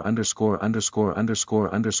underscore underscore underscore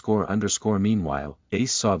underscore underscore. Meanwhile,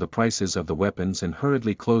 Ace saw the prices of the weapons and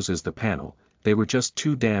hurriedly closes the panel. They were just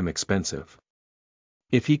too damn expensive.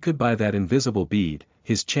 If he could buy that invisible bead,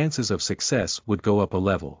 his chances of success would go up a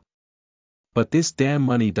level. But this damn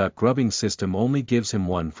money-grubbing system only gives him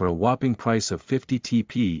one for a whopping price of 50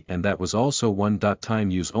 TP, and that was also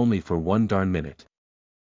one-time use only for 1 darn minute.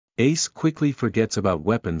 Ace quickly forgets about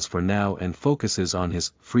weapons for now and focuses on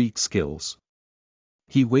his free skills.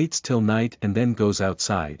 He waits till night and then goes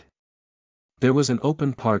outside. There was an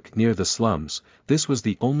open park near the slums. This was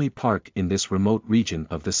the only park in this remote region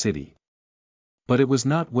of the city. But it was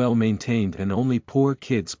not well maintained and only poor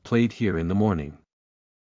kids played here in the morning.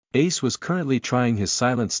 Ace was currently trying his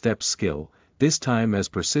silent steps skill. This time, as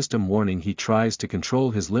per system warning, he tries to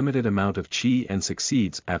control his limited amount of chi and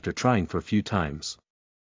succeeds after trying for a few times.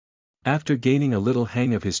 After gaining a little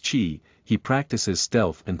hang of his chi, he practices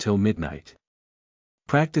stealth until midnight.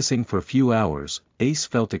 Practicing for a few hours, Ace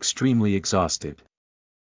felt extremely exhausted.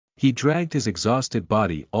 He dragged his exhausted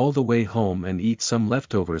body all the way home and ate some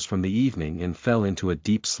leftovers from the evening and fell into a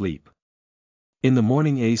deep sleep. In the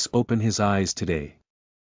morning, Ace opened his eyes today.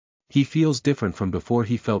 He feels different from before.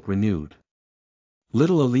 He felt renewed.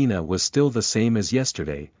 Little Alina was still the same as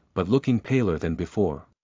yesterday, but looking paler than before.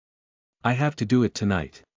 I have to do it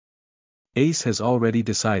tonight. Ace has already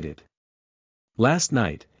decided. Last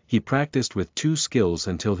night, he practiced with 2 skills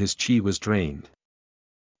until his chi was drained.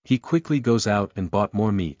 He quickly goes out and bought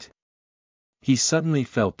more meat. He suddenly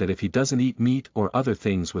felt that if he doesn't eat meat or other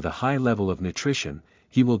things with a high level of nutrition,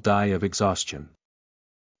 he will die of exhaustion.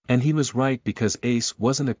 And he was right, because Ace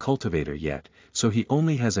wasn't a cultivator yet, so he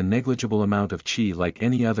only has a negligible amount of chi like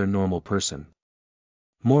any other normal person.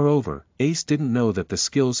 Moreover, Ace didn't know that the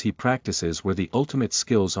skills he practices were the ultimate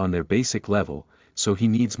skills on their basic level, so he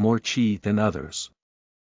needs more chi than others.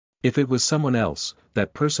 If it was someone else,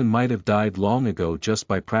 that person might have died long ago just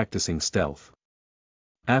by practicing stealth.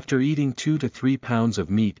 After eating 2 to 3 pounds of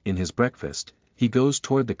meat in his breakfast, he goes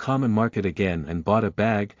toward the common market again and bought a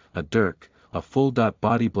bag, a dirk, a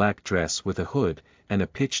full-body black dress with a hood, and a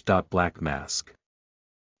pitch-black mask.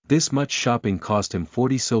 This much shopping cost him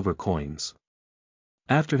 40 silver coins.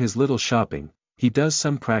 After his little shopping, he does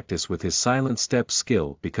some practice with his silent step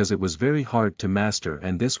skill because it was very hard to master,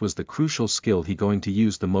 and this was the crucial skill he going to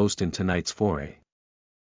use the most in tonight's foray.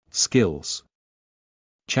 Skills.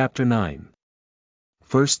 Chapter 9.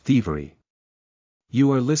 First Thievery.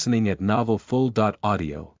 You are listening at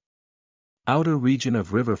NovelFull.audio. Outer region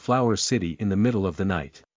of River Flower City in the middle of the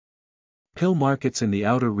night. Pill markets in the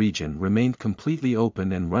outer region remained completely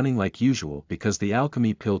open and running like usual because the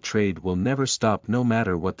alchemy pill trade will never stop no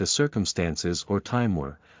matter what the circumstances or time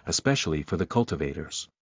were, especially for the cultivators.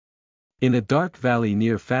 In a dark valley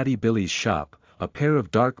near Fatty Billy's shop, a pair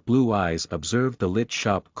of dark blue eyes observed the lit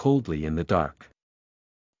shop coldly in the dark.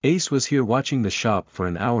 Ace was here watching the shop for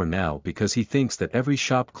an hour now because he thinks that every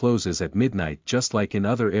shop closes at midnight just like in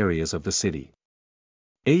other areas of the city.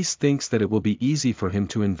 Ace thinks that it will be easy for him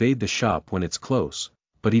to invade the shop when it's close,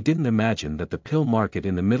 but he didn't imagine that the pill market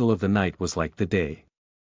in the middle of the night was like the day.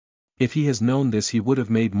 If he has known this, he would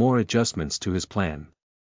have made more adjustments to his plan.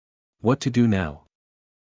 What to do now?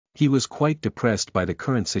 He was quite depressed by the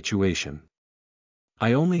current situation.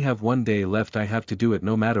 I only have 1 day left, I have to do it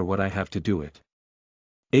no matter what, I have to do it.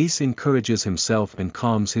 Ace encourages himself and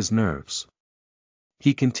calms his nerves.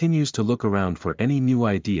 He continues to look around for any new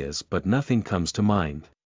ideas, but nothing comes to mind.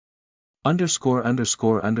 Underscore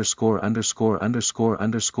underscore underscore underscore underscore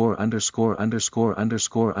underscore underscore underscore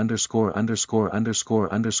underscore underscore underscore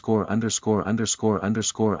underscore underscore underscore underscore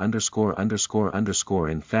underscore underscore underscore underscore.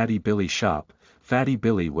 In Fatty Billy's shop, Fatty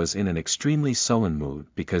Billy was in an extremely sullen mood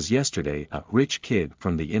because yesterday a rich kid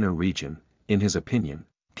from the inner region, in his opinion,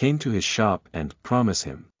 came to his shop and promised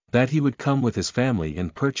him that he would come with his family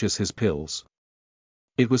and purchase his pills.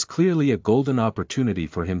 It was clearly a golden opportunity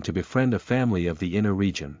for him to befriend a family of the inner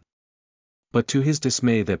region. But to his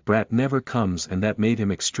dismay that brat never comes, and that made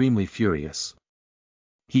him extremely furious.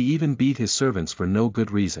 He even beat his servants for no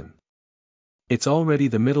good reason. It's already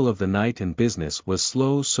the middle of the night and business was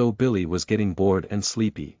slow, so Billy was getting bored and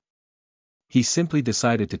sleepy. He simply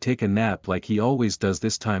decided to take a nap like he always does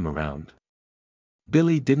this time around.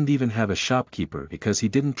 Billy didn't even have a shopkeeper because he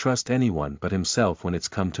didn't trust anyone but himself when it's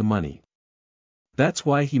come to money. That's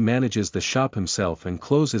why he manages the shop himself and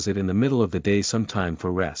closes it in the middle of the day sometime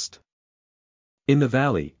for rest. In the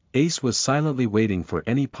valley, Ace was silently waiting for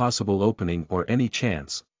any possible opening or any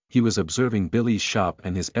chance. He was observing Billy's shop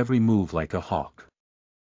and his every move like a hawk.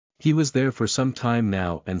 He was there for some time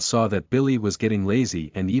now and saw that Billy was getting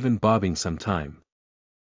lazy and even bobbing some time.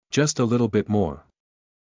 Just a little bit more.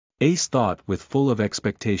 Ace thought with full of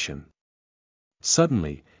expectation.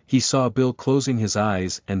 Suddenly, he saw Bill closing his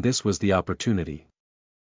eyes, and this was the opportunity.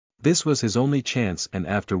 This was his only chance, and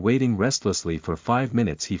after waiting restlessly for 5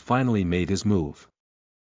 minutes he finally made his move.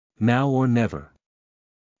 Now or never.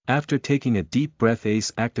 After taking a deep breath,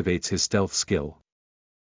 Ace activates his stealth skill.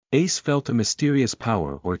 Ace felt a mysterious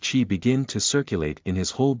power or chi begin to circulate in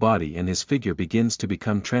his whole body, and his figure begins to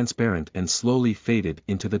become transparent and slowly faded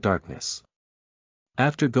into the darkness.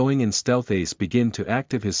 After going in stealth, Ace began to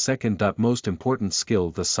activate his second most important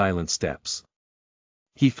skill, the silent steps.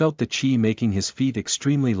 He felt the chi making his feet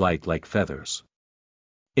extremely light like feathers.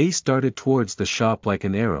 Ace darted towards the shop like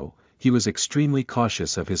an arrow. He was extremely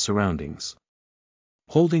cautious of his surroundings.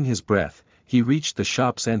 Holding his breath, he reached the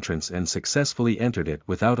shop's entrance and successfully entered it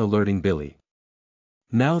without alerting Billy.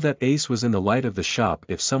 Now that Ace was in the light of the shop,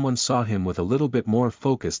 if someone saw him with a little bit more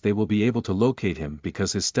focus they will be able to locate him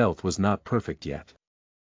because his stealth was not perfect yet.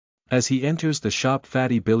 As he enters the shop,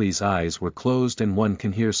 Fatty Billy's eyes were closed and one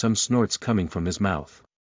can hear some snorts coming from his mouth.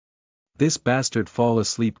 This bastard fall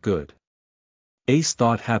asleep good. Ace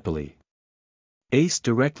thought happily. Ace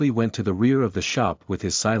directly went to the rear of the shop with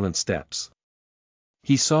his silent steps.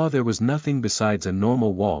 He saw there was nothing besides a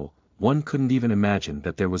normal wall. One couldn't even imagine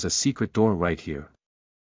that there was a secret door right here.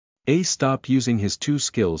 Ace stopped using his 2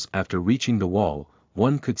 skills after reaching the wall.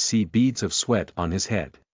 One could see beads of sweat on his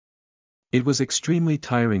head. It was extremely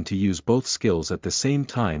tiring to use both skills at the same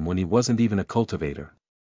time when he wasn't even a cultivator.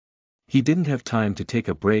 He didn't have time to take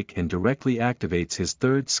a break and directly activates his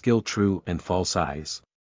third skill, True and False Eyes.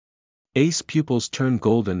 Ace's pupils turn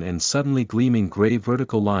golden and suddenly gleaming gray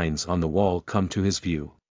vertical lines on the wall come to his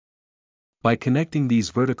view. By connecting these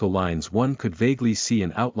vertical lines one could vaguely see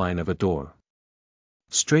an outline of a door.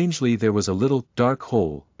 Strangely, there was a little, dark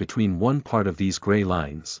hole between one part of these gray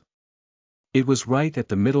lines. It was right at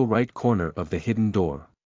the middle right corner of the hidden door.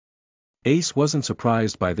 Ace wasn't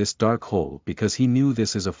surprised by this dark hole because he knew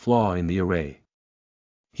this is a flaw in the array.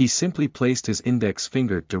 He simply placed his index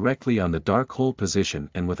finger directly on the dark hole position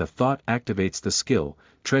and with a thought activates the skill,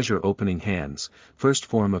 Treasure Opening Hands, first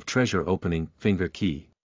form of treasure opening, finger key.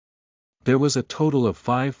 There was a total of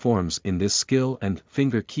 5 forms in this skill and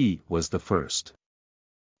finger key was the first.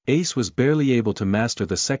 Ace was barely able to master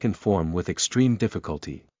the second form with extreme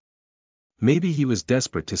difficulty. Maybe he was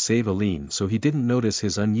desperate to save Aline, so he didn't notice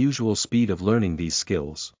his unusual speed of learning these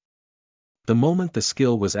skills. The moment the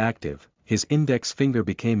skill was active, his index finger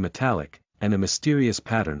became metallic, and a mysterious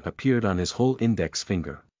pattern appeared on his whole index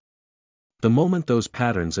finger. The moment those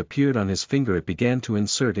patterns appeared on his finger, it began to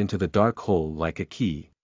insert into the dark hole like a key.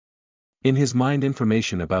 In his mind,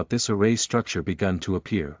 information about this array structure began to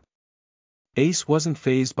appear. Ace wasn't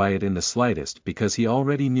fazed by it in the slightest because he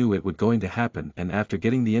already knew it was going to happen, and after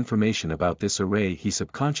getting the information about this array he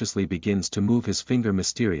subconsciously begins to move his finger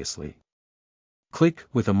mysteriously. Click,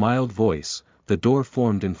 with a mild voice, the door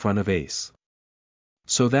formed in front of Ace.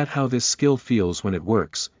 So that how this skill feels when it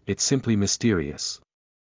works, it's simply mysterious.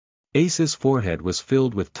 Ace's forehead was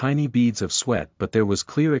filled with tiny beads of sweat, but there was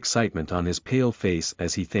clear excitement on his pale face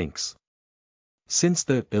as he thinks. Since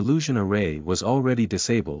the illusion array was already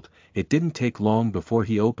disabled, it didn't take long before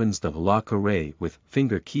he opens the lock array with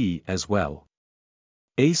finger key as well.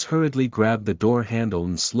 Ace hurriedly grabbed the door handle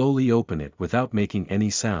and slowly opened it without making any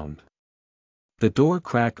sound. The door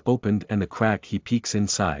crack opened and the crack he peeks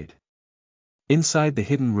inside. Inside the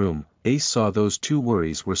hidden room, Ace saw those 2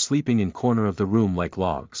 worries were sleeping in corner of the room like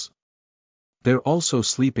logs. They're also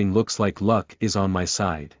sleeping, looks like luck is on my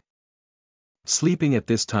side. Sleeping at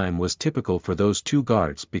this time was typical for those 2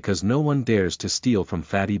 guards because no one dares to steal from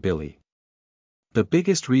Fatty Billy. The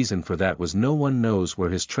biggest reason for that was no one knows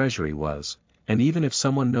where his treasury was, and even if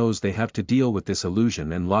someone knows they have to deal with this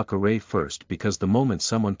illusion and lock array first because the moment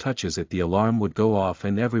someone touches it the alarm would go off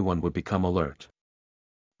and everyone would become alert.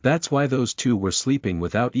 That's why those 2 were sleeping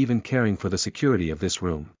without even caring for the security of this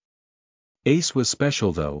room. Ace was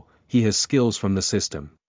special though, he has skills from the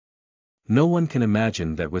system. No one can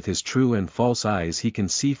imagine that with his true and false eyes he can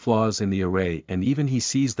see flaws in the array, and even he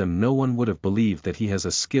sees them. No one would have believed that he has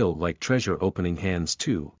a skill like treasure opening hands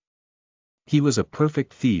too. He was a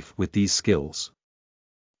perfect thief with these skills.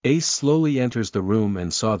 Ace slowly enters the room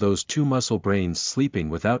and saw those 2 muscle brains sleeping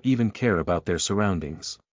without even care about their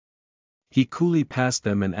surroundings. He coolly passed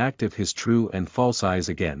them and activated his true and false eyes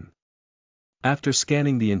again. After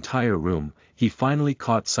scanning the entire room, he finally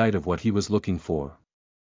caught sight of what he was looking for.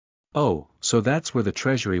 Oh, so that's where the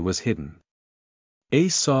treasury was hidden.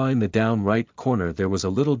 Ace saw in the down right corner there was a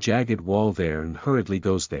little jagged wall there and hurriedly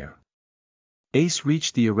goes there. Ace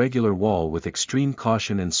reached the irregular wall with extreme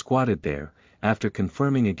caution and squatted there. After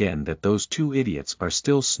confirming again that those 2 idiots are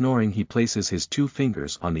still snoring, he places his 2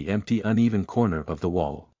 fingers on the empty uneven corner of the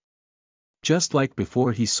wall. Just like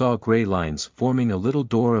before, he saw gray lines forming a little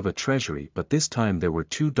door of a treasury, but this time there were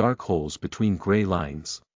 2 dark holes between gray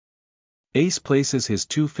lines. Ace places his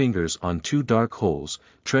 2 fingers on 2 dark holes,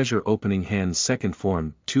 treasure opening hands second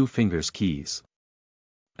form, 2 fingers keys.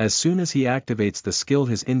 As soon as he activates the skill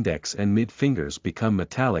his index and mid fingers become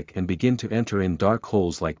metallic and begin to enter in dark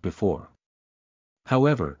holes like before.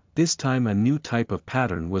 However, this time a new type of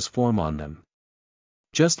pattern was formed on them.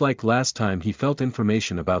 Just like last time, he felt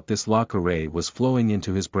information about this lock array was flowing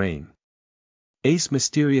into his brain. Ace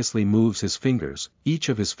mysteriously moves his fingers, each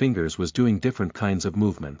of his fingers was doing different kinds of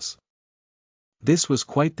movements. This was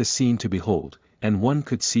quite the scene to behold, and one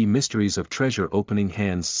could see mysteries of treasure opening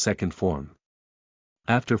hands second form.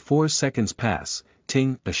 After 4 seconds pass,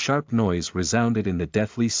 ting, a sharp noise resounded in the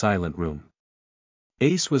deathly silent room.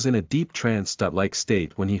 Ace was in a deep trance-like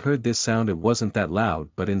state when he heard this sound. It wasn't that loud,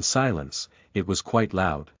 but in silence, it was quite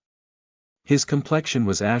loud. His complexion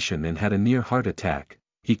was ashen and had a near heart attack.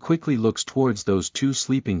 He quickly looks towards those 2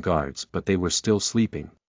 sleeping guards, but they were still sleeping.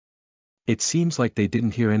 It seems like they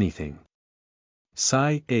didn't hear anything.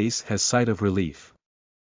 Sigh, Ace has sight of relief.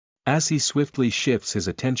 As he swiftly shifts his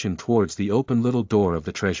attention towards the open little door of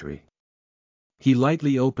the treasury. He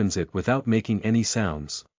lightly opens it without making any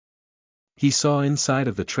sounds. He saw inside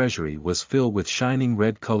of the treasury was filled with shining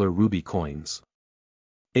red color ruby coins.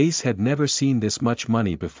 Ace had never seen this much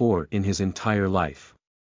money before in his entire life.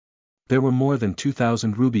 There were more than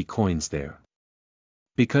 2,000 ruby coins there.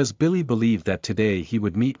 Because Billy believed that today he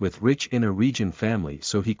would meet with rich inner region family,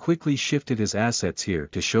 so he quickly shifted his assets here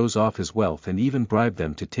to shows off his wealth and even bribed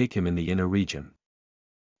them to take him in the inner region.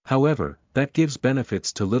 However, that gives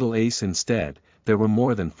benefits to little Ace instead. There were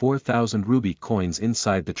more than 4,000 ruby coins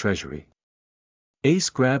inside the treasury. Ace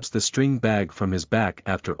grabs the string bag from his back.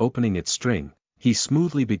 After opening its string, he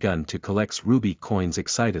smoothly begun to collect ruby coins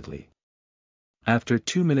excitedly. After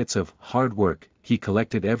 2 minutes of hard work, he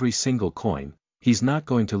collected every single coin. He's not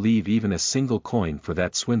going to leave even a single coin for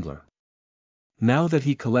that swindler. Now that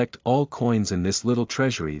he collect all coins in this little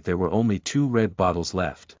treasury, there were only 2 red bottles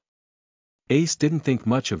left. Ace didn't think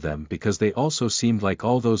much of them because they also seemed like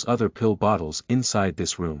all those other pill bottles inside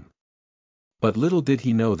this room. But little did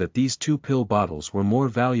he know that these 2 pill bottles were more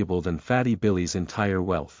valuable than Fatty Billy's entire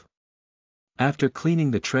wealth. After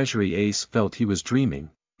cleaning the treasury, Ace felt he was dreaming.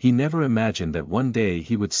 He never imagined that one day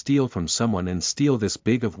he would steal from someone and steal this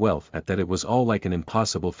big of wealth, that it was all like an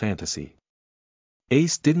impossible fantasy.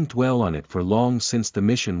 Ace didn't dwell on it for long since the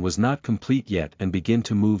mission was not complete yet and began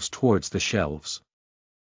to move towards the shelves.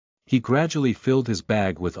 He gradually filled his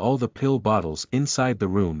bag with all the pill bottles inside the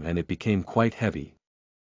room and it became quite heavy.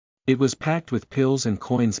 It was packed with pills and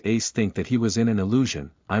coins. Ace think that he was in an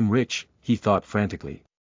illusion. I'm rich, he thought frantically.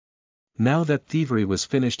 Now that thievery was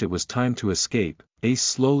finished, it was time to escape. Ace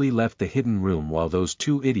slowly left the hidden room while those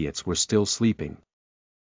 2 idiots were still sleeping.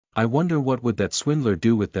 I wonder what would that swindler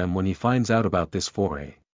do with them when he finds out about this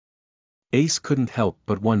foray. Ace couldn't help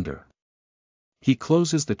but wonder. He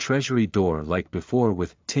closes the treasury door like before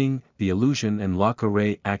with ting, the illusion and lock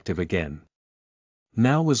array active again.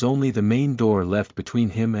 Now was only the main door left between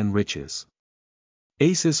him and riches.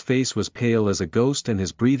 Ace's face was pale as a ghost and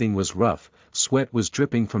his breathing was rough. Sweat was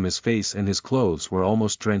dripping from his face and his clothes were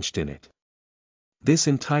almost drenched in it. This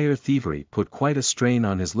entire thievery put quite a strain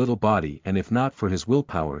on his little body, and if not for his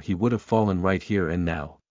willpower he would have fallen right here and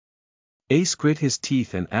now. Ace grit his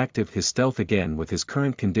teeth and active his stealth again. With his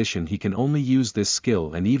current condition he can only use this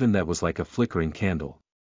skill, and even that was like a flickering candle.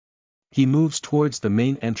 He moves towards the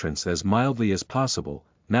main entrance as mildly as possible.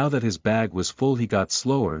 Now that his bag was full he got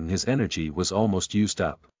slower and his energy was almost used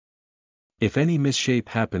up. If any misshape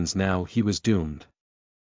happens now he was doomed.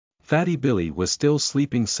 Fatty Billy was still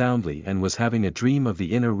sleeping soundly and was having a dream of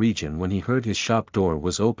the inner region when he heard his shop door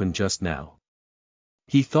was open just now.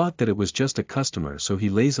 He thought that it was just a customer, so he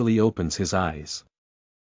lazily opens his eyes.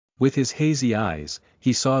 With his hazy eyes,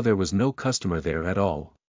 he saw there was no customer there at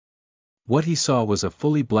all. What he saw was a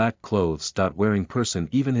fully black clothes wearing person,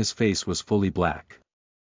 even his face was fully black.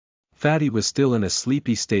 Fatty was still in a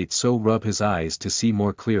sleepy state, so rub his eyes to see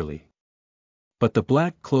more clearly. But the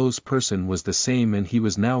black clothes person was the same and he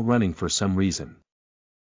was now running for some reason.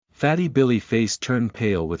 Fatty Billy face turned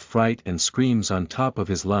pale with fright and screams on top of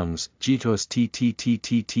his lungs, Jitos t t t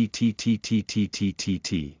t t t t t t t t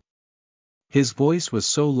t. His voice was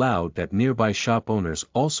so loud that nearby shop owners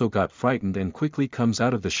also got frightened and quickly comes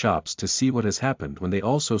out of the shops to see what has happened, when they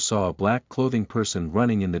also saw a black clothing person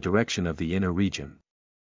running in the direction of the inner region.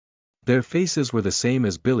 Their faces were the same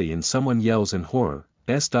as Billy and someone yells in horror,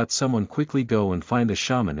 Someone quickly go and find a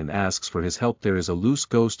shaman and asks for his help. There is a loose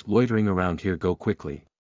ghost loitering around here, go quickly.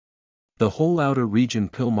 The whole outer region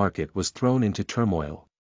pill market was thrown into turmoil.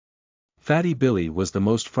 Fatty Billy was the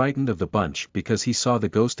most frightened of the bunch because he saw the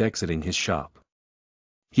ghost exiting his shop.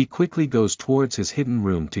 He quickly goes towards his hidden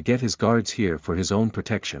room to get his guards here for his own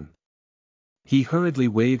protection. He hurriedly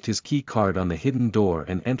waved his key card on the hidden door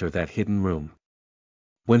and entered that hidden room.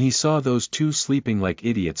 When he saw those 2 sleeping like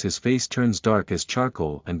idiots, his face turns dark as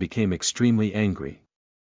charcoal and became extremely angry.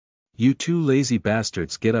 You 2 lazy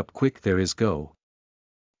bastards, get up quick, there is go.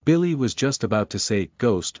 Billy was just about to say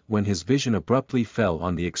ghost when his vision abruptly fell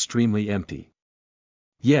on the extremely empty.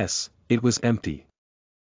 Yes, it was empty.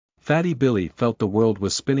 Fatty Billy felt the world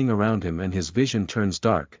was spinning around him and his vision turns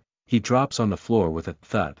dark. He drops on the floor with a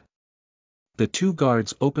thud. The 2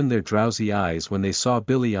 guards opened their drowsy eyes when they saw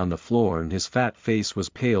Billy on the floor and his fat face was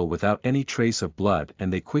pale without any trace of blood,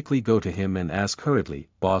 and they quickly go to him and ask hurriedly,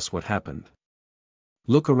 Boss, what happened?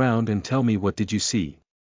 Look around and tell me, what did you see?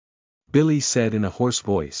 Billy said in a hoarse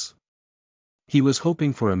voice. He was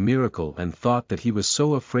hoping for a miracle and thought that he was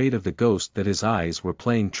so afraid of the ghost that his eyes were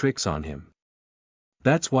playing tricks on him.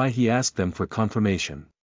 That's why he asked them for confirmation.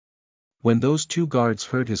 When those 2 guards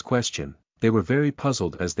heard his question, they were very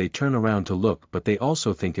puzzled as they turn around to look, but they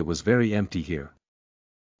also think it was very empty here.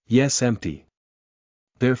 Yes, empty.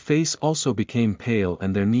 Their face also became pale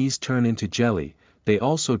and their knees turn into jelly. They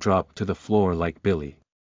also dropped to the floor like Billy.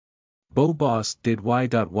 Bo, boss, did why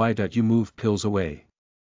you move pills away?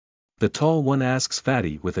 The tall one asks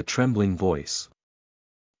Fatty with a trembling voice.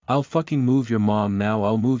 I'll fucking move your mom now,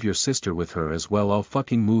 I'll move your sister with her as well, I'll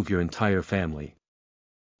fucking move your entire family.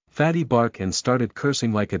 Fatty barked and started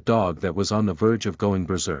cursing like a dog that was on the verge of going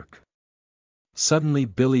berserk. Suddenly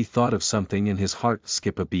Billy thought of something and his heart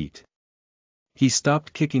skipped a beat. He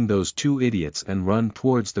stopped kicking those two idiots and ran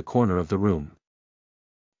towards the corner of the room.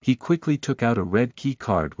 He quickly took out a red key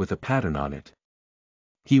card with a pattern on it.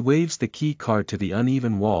 He waves the key card to the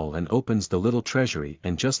uneven wall and opens the little treasury,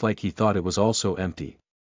 and just like he thought, it was also empty.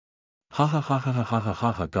 Ha ha ha ha ha ha ha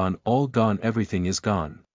ha ha, gone, all gone, everything is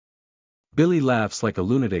gone. Billy laughs like a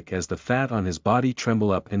lunatic as the fat on his body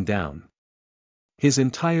tremble up and down. His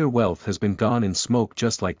entire wealth has been gone in smoke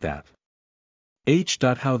just like that.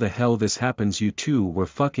 How the hell this happens? You two were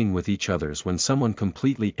fucking with each others when someone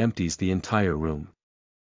completely empties the entire room.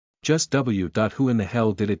 Just who in the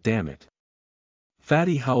hell did it, damn it?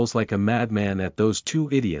 Fatty howls like a madman at those two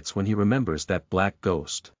idiots when he remembers that black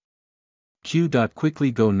ghost.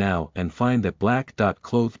 Quickly go now and find that black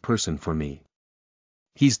clothed person for me.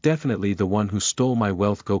 He's definitely the one who stole my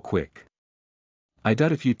wealth, go quick. I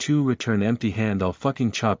doubt if you two return empty hand I'll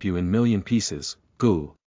fucking chop you in million pieces,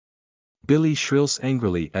 goo. Billy shrills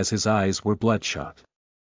angrily as his eyes were bloodshot.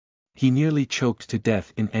 He nearly choked to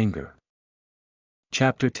death in anger.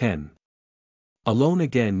 Chapter 10. Alone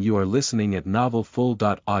again. You are listening at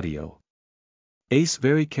novelfull.audio. Ace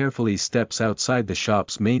very carefully steps outside the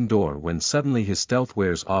shop's main door when suddenly his stealth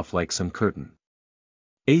wears off like some curtain.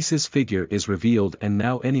 Ace's figure is revealed and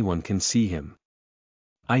now anyone can see him.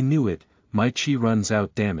 I knew it, my chi runs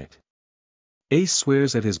out, damn it. Ace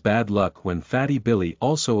swears at his bad luck when Fatty Billy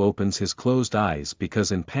also opens his closed eyes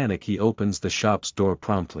because in panic he opens the shop's door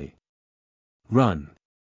promptly. Run.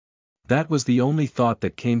 That was the only thought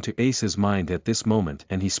that came to Ace's mind at this moment,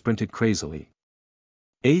 and he sprinted crazily.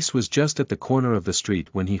 Ace was just at the corner of the street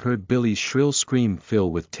when he heard Billy's shrill scream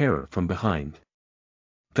fill with terror from behind.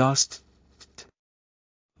 Ghost?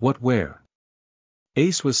 What, where?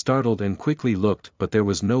 Ace was startled and quickly looked, but there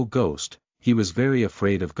was no ghost. He was very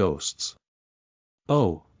afraid of ghosts.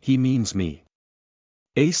 Oh, he means me.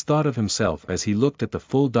 Ace thought of himself as he looked at the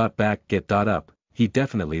full back get up, he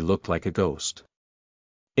definitely looked like a ghost.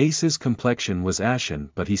 Ace's complexion was ashen,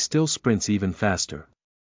 but he still sprints even faster.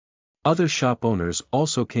 Other shop owners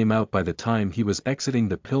also came out by the time he was exiting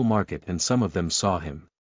the pill market, and some of them saw him.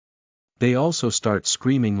 They also start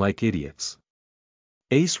screaming like idiots.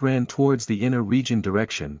 Ace ran towards the inner region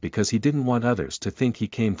direction because he didn't want others to think he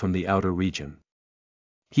came from the outer region.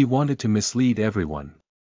 He wanted to mislead everyone.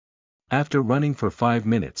 After running for 5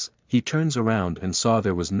 minutes, he turns around and saw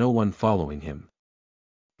there was no one following him.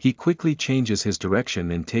 He quickly changes his direction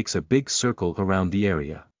and takes a big circle around the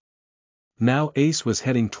area. Now Ace was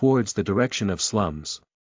heading towards the direction of slums.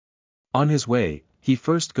 On his way, he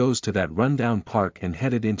first goes to that rundown park and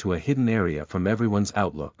headed into a hidden area from everyone's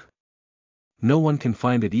outlook. No one can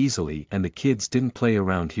find it easily, and the kids didn't play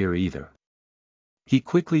around here either. He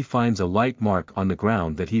quickly finds a light mark on the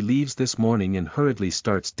ground that he leaves this morning and hurriedly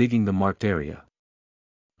starts digging the marked area.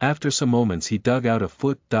 After some moments he dug out a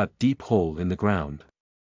foot-deep hole in the ground.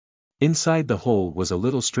 Inside the hole was a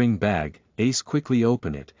little string bag. Ace quickly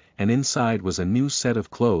opened it, and inside was a new set of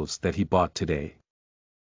clothes that he bought today.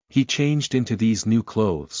 He changed into these new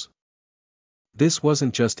clothes. This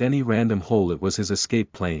wasn't just any random hole, it was his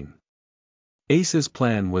escape plane. Ace's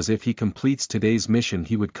plan was if he completes today's mission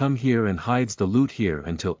he would come here and hides the loot here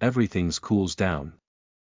until everything cools down.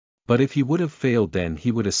 But if he would have failed, then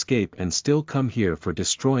he would escape and still come here for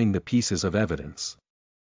destroying the pieces of evidence.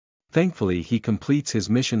 Thankfully he completes his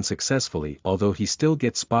mission successfully, although he still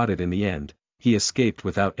gets spotted in the end. He escaped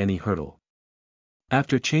without any hurdle.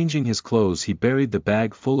 After changing his clothes he buried the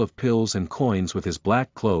bag full of pills and coins with his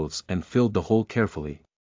black clothes and filled the hole carefully.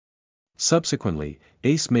 Subsequently,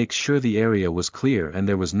 Ace makes sure the area was clear and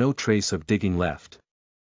there was no trace of digging left.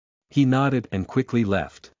 He nodded and quickly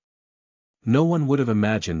left. No one would have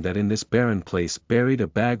imagined that in this barren place buried a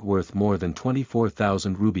bag worth more than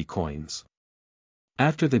 24,000 ruby coins.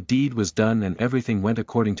 After the deed was done and everything went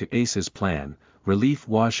according to Ace's plan, relief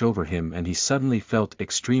washed over him and he suddenly felt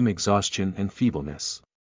extreme exhaustion and feebleness.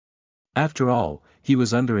 After all, he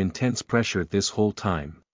was under intense pressure this whole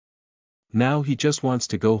time. Now he just wants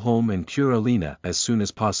to go home and cure Alina as soon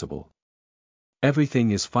as possible. Everything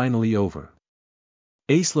is finally over.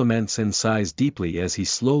 Ace laments and sighs deeply as he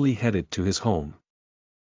slowly headed to his home.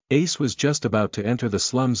 Ace was just about to enter the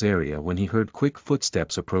slums area when he heard quick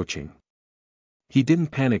footsteps approaching. He didn't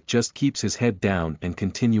panic, just keeps his head down and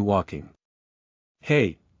continue walking.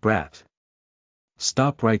 Hey, brat!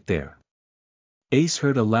 Stop right there! Ace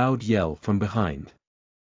heard a loud yell from behind.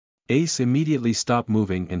 Ace immediately stopped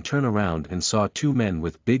moving and turned around and saw two men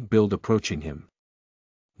with big build approaching him.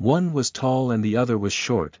 One was tall and the other was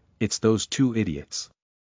short. It's those two idiots.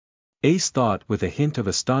 Ace thought with a hint of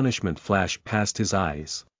astonishment flash past his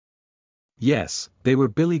eyes. Yes, they were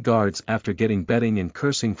Billy guards. After getting betting and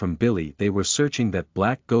cursing from Billy, they were searching that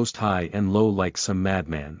black ghost high and low like some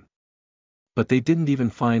madman. But they didn't even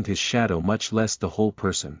find his shadow, much less the whole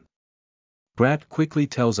person. Brat quickly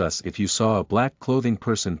tells us if you saw a black clothing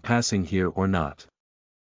person passing here or not.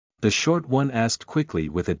 The short one asked quickly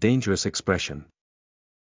with a dangerous expression.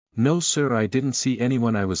 No sir, I didn't see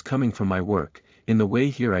anyone. I was coming from my work. In the way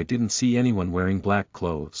here I didn't see anyone wearing black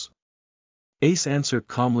clothes. Ace answered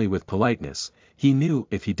calmly with politeness. He knew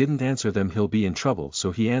if he didn't answer them he'll be in trouble,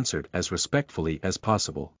 so he answered as respectfully as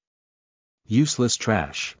possible. Useless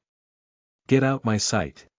trash. Get out my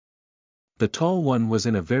sight. The tall one was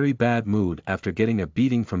in a very bad mood after getting a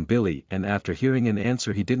beating from Billy, and after hearing an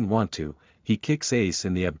answer he didn't want to, he kicks Ace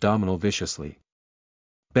in the abdominal viciously.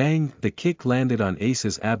 Bang! The kick landed on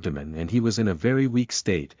Ace's abdomen and he was in a very weak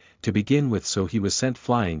state, to begin with, so he was sent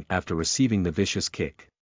flying after receiving the vicious kick.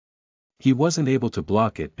 He wasn't able to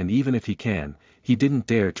block it, and even if he can, he didn't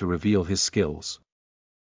dare to reveal his skills.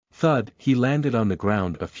 Thud! He landed on the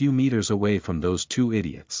ground a few meters away from those two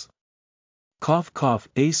idiots. Cough cough!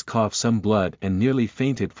 Ace coughed some blood and nearly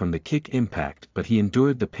fainted from the kick impact, but he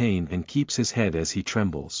endured the pain and keeps his head as he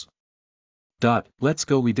trembles. Let's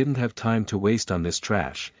go, we didn't have time to waste on this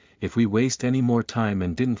trash. If we waste any more time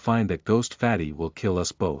and didn't find that ghost, Fatty will kill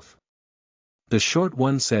us both. The short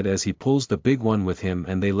one said as he pulls the big one with him,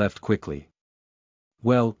 and they left quickly.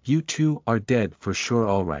 Well, you two are dead for sure,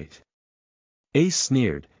 all right. Ace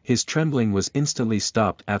sneered. His trembling was instantly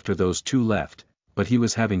stopped after those two left, but he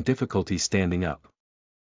was having difficulty standing up.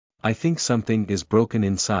 I think something is broken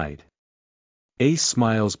inside. Ace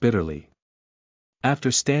smiles bitterly.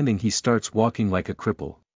 After standing he starts walking like a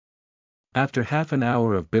cripple. After half an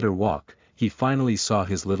hour of bitter walk, he finally saw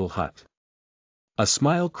his little hut. A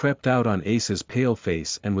smile crept out on Ace's pale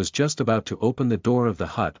face and was just about to open the door of the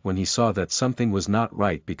hut when he saw that something was not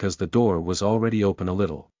right, because the door was already open a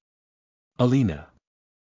little. Alina.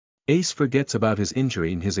 Ace forgets about his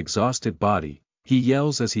injury in his exhausted body. He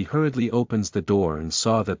yells as he hurriedly opens the door and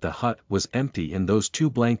saw that the hut was empty and those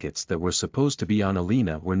two blankets that were supposed to be on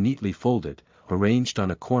Alina were neatly folded, arranged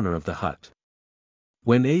on a corner of the hut.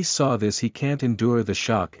 When Ace saw this he can't endure the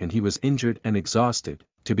shock, and he was injured and exhausted,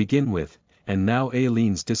 to begin with, and now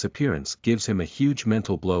Aileen's disappearance gives him a huge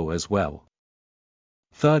mental blow as well.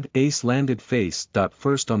 Thud! Ace landed face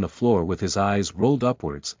first on the floor with his eyes rolled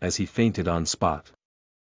upwards as he fainted on spot.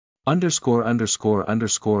 Underscore underscore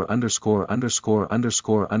underscore underscore underscore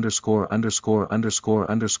underscore underscore underscore underscore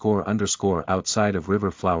underscore underscore outside of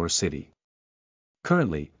Riverflower City.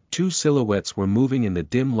 Currently, two silhouettes were moving in the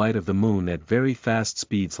dim light of the moon at very fast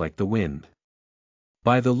speeds like the wind.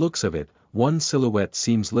 By the looks of it, one silhouette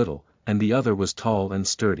seems little, and the other was tall and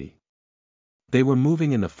sturdy. They were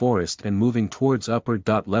moving in the forest and moving towards upper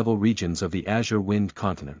level regions of the Azure Wind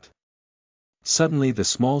continent. Suddenly the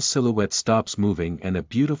small silhouette stops moving and a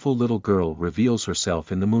beautiful little girl reveals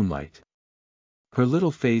herself in the moonlight. Her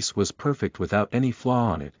little face was perfect without any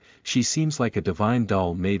flaw on it. She seems like a divine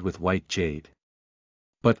doll made with white jade.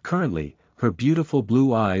 But currently, her beautiful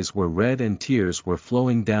blue eyes were red and tears were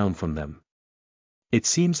flowing down from them. It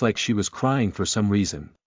seems like she was crying for some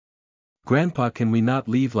reason. Grandpa, can we not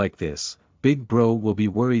leave like this? Big bro will be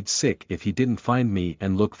worried sick if he didn't find me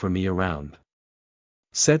and look for me around.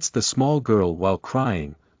 Says the small girl while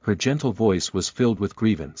crying. Her gentle voice was filled with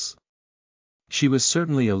grievance. She was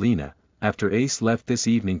certainly Alina. After Ace left this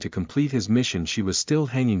evening to complete his mission, she was still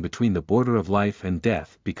hanging between the border of life and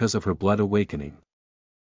death because of her blood awakening.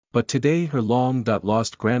 But today her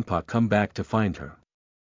long-lost grandpa come back to find her.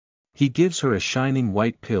 He gives her a shining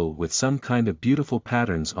white pill with some kind of beautiful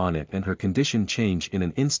patterns on it, and her condition changed in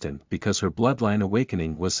an instant because her bloodline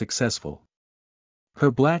awakening was successful.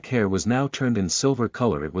 Her black hair was now turned in silver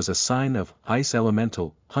color. It was a sign of ice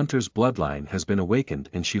elemental. Hunter's bloodline has been awakened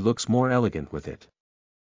and she looks more elegant with it.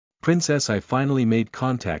 Princess, I finally made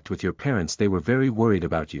contact with your parents. They were very worried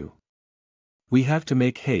about you. We have to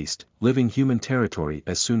make haste, living human territory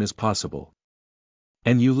as soon as possible.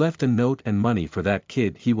 And you left a note and money for that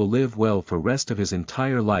kid. He will live well for rest of his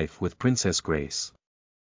entire life with Princess Grace.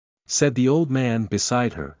 Said the old man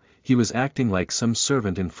beside her. He was acting like some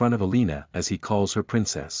servant in front of Alina as he calls her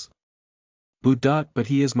princess. But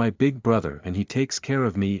he is my big brother and he takes care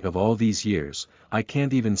of me of all these years. I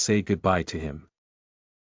can't even say goodbye to him.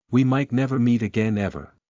 We might never meet again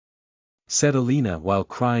ever. Said Alina while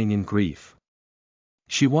crying in grief.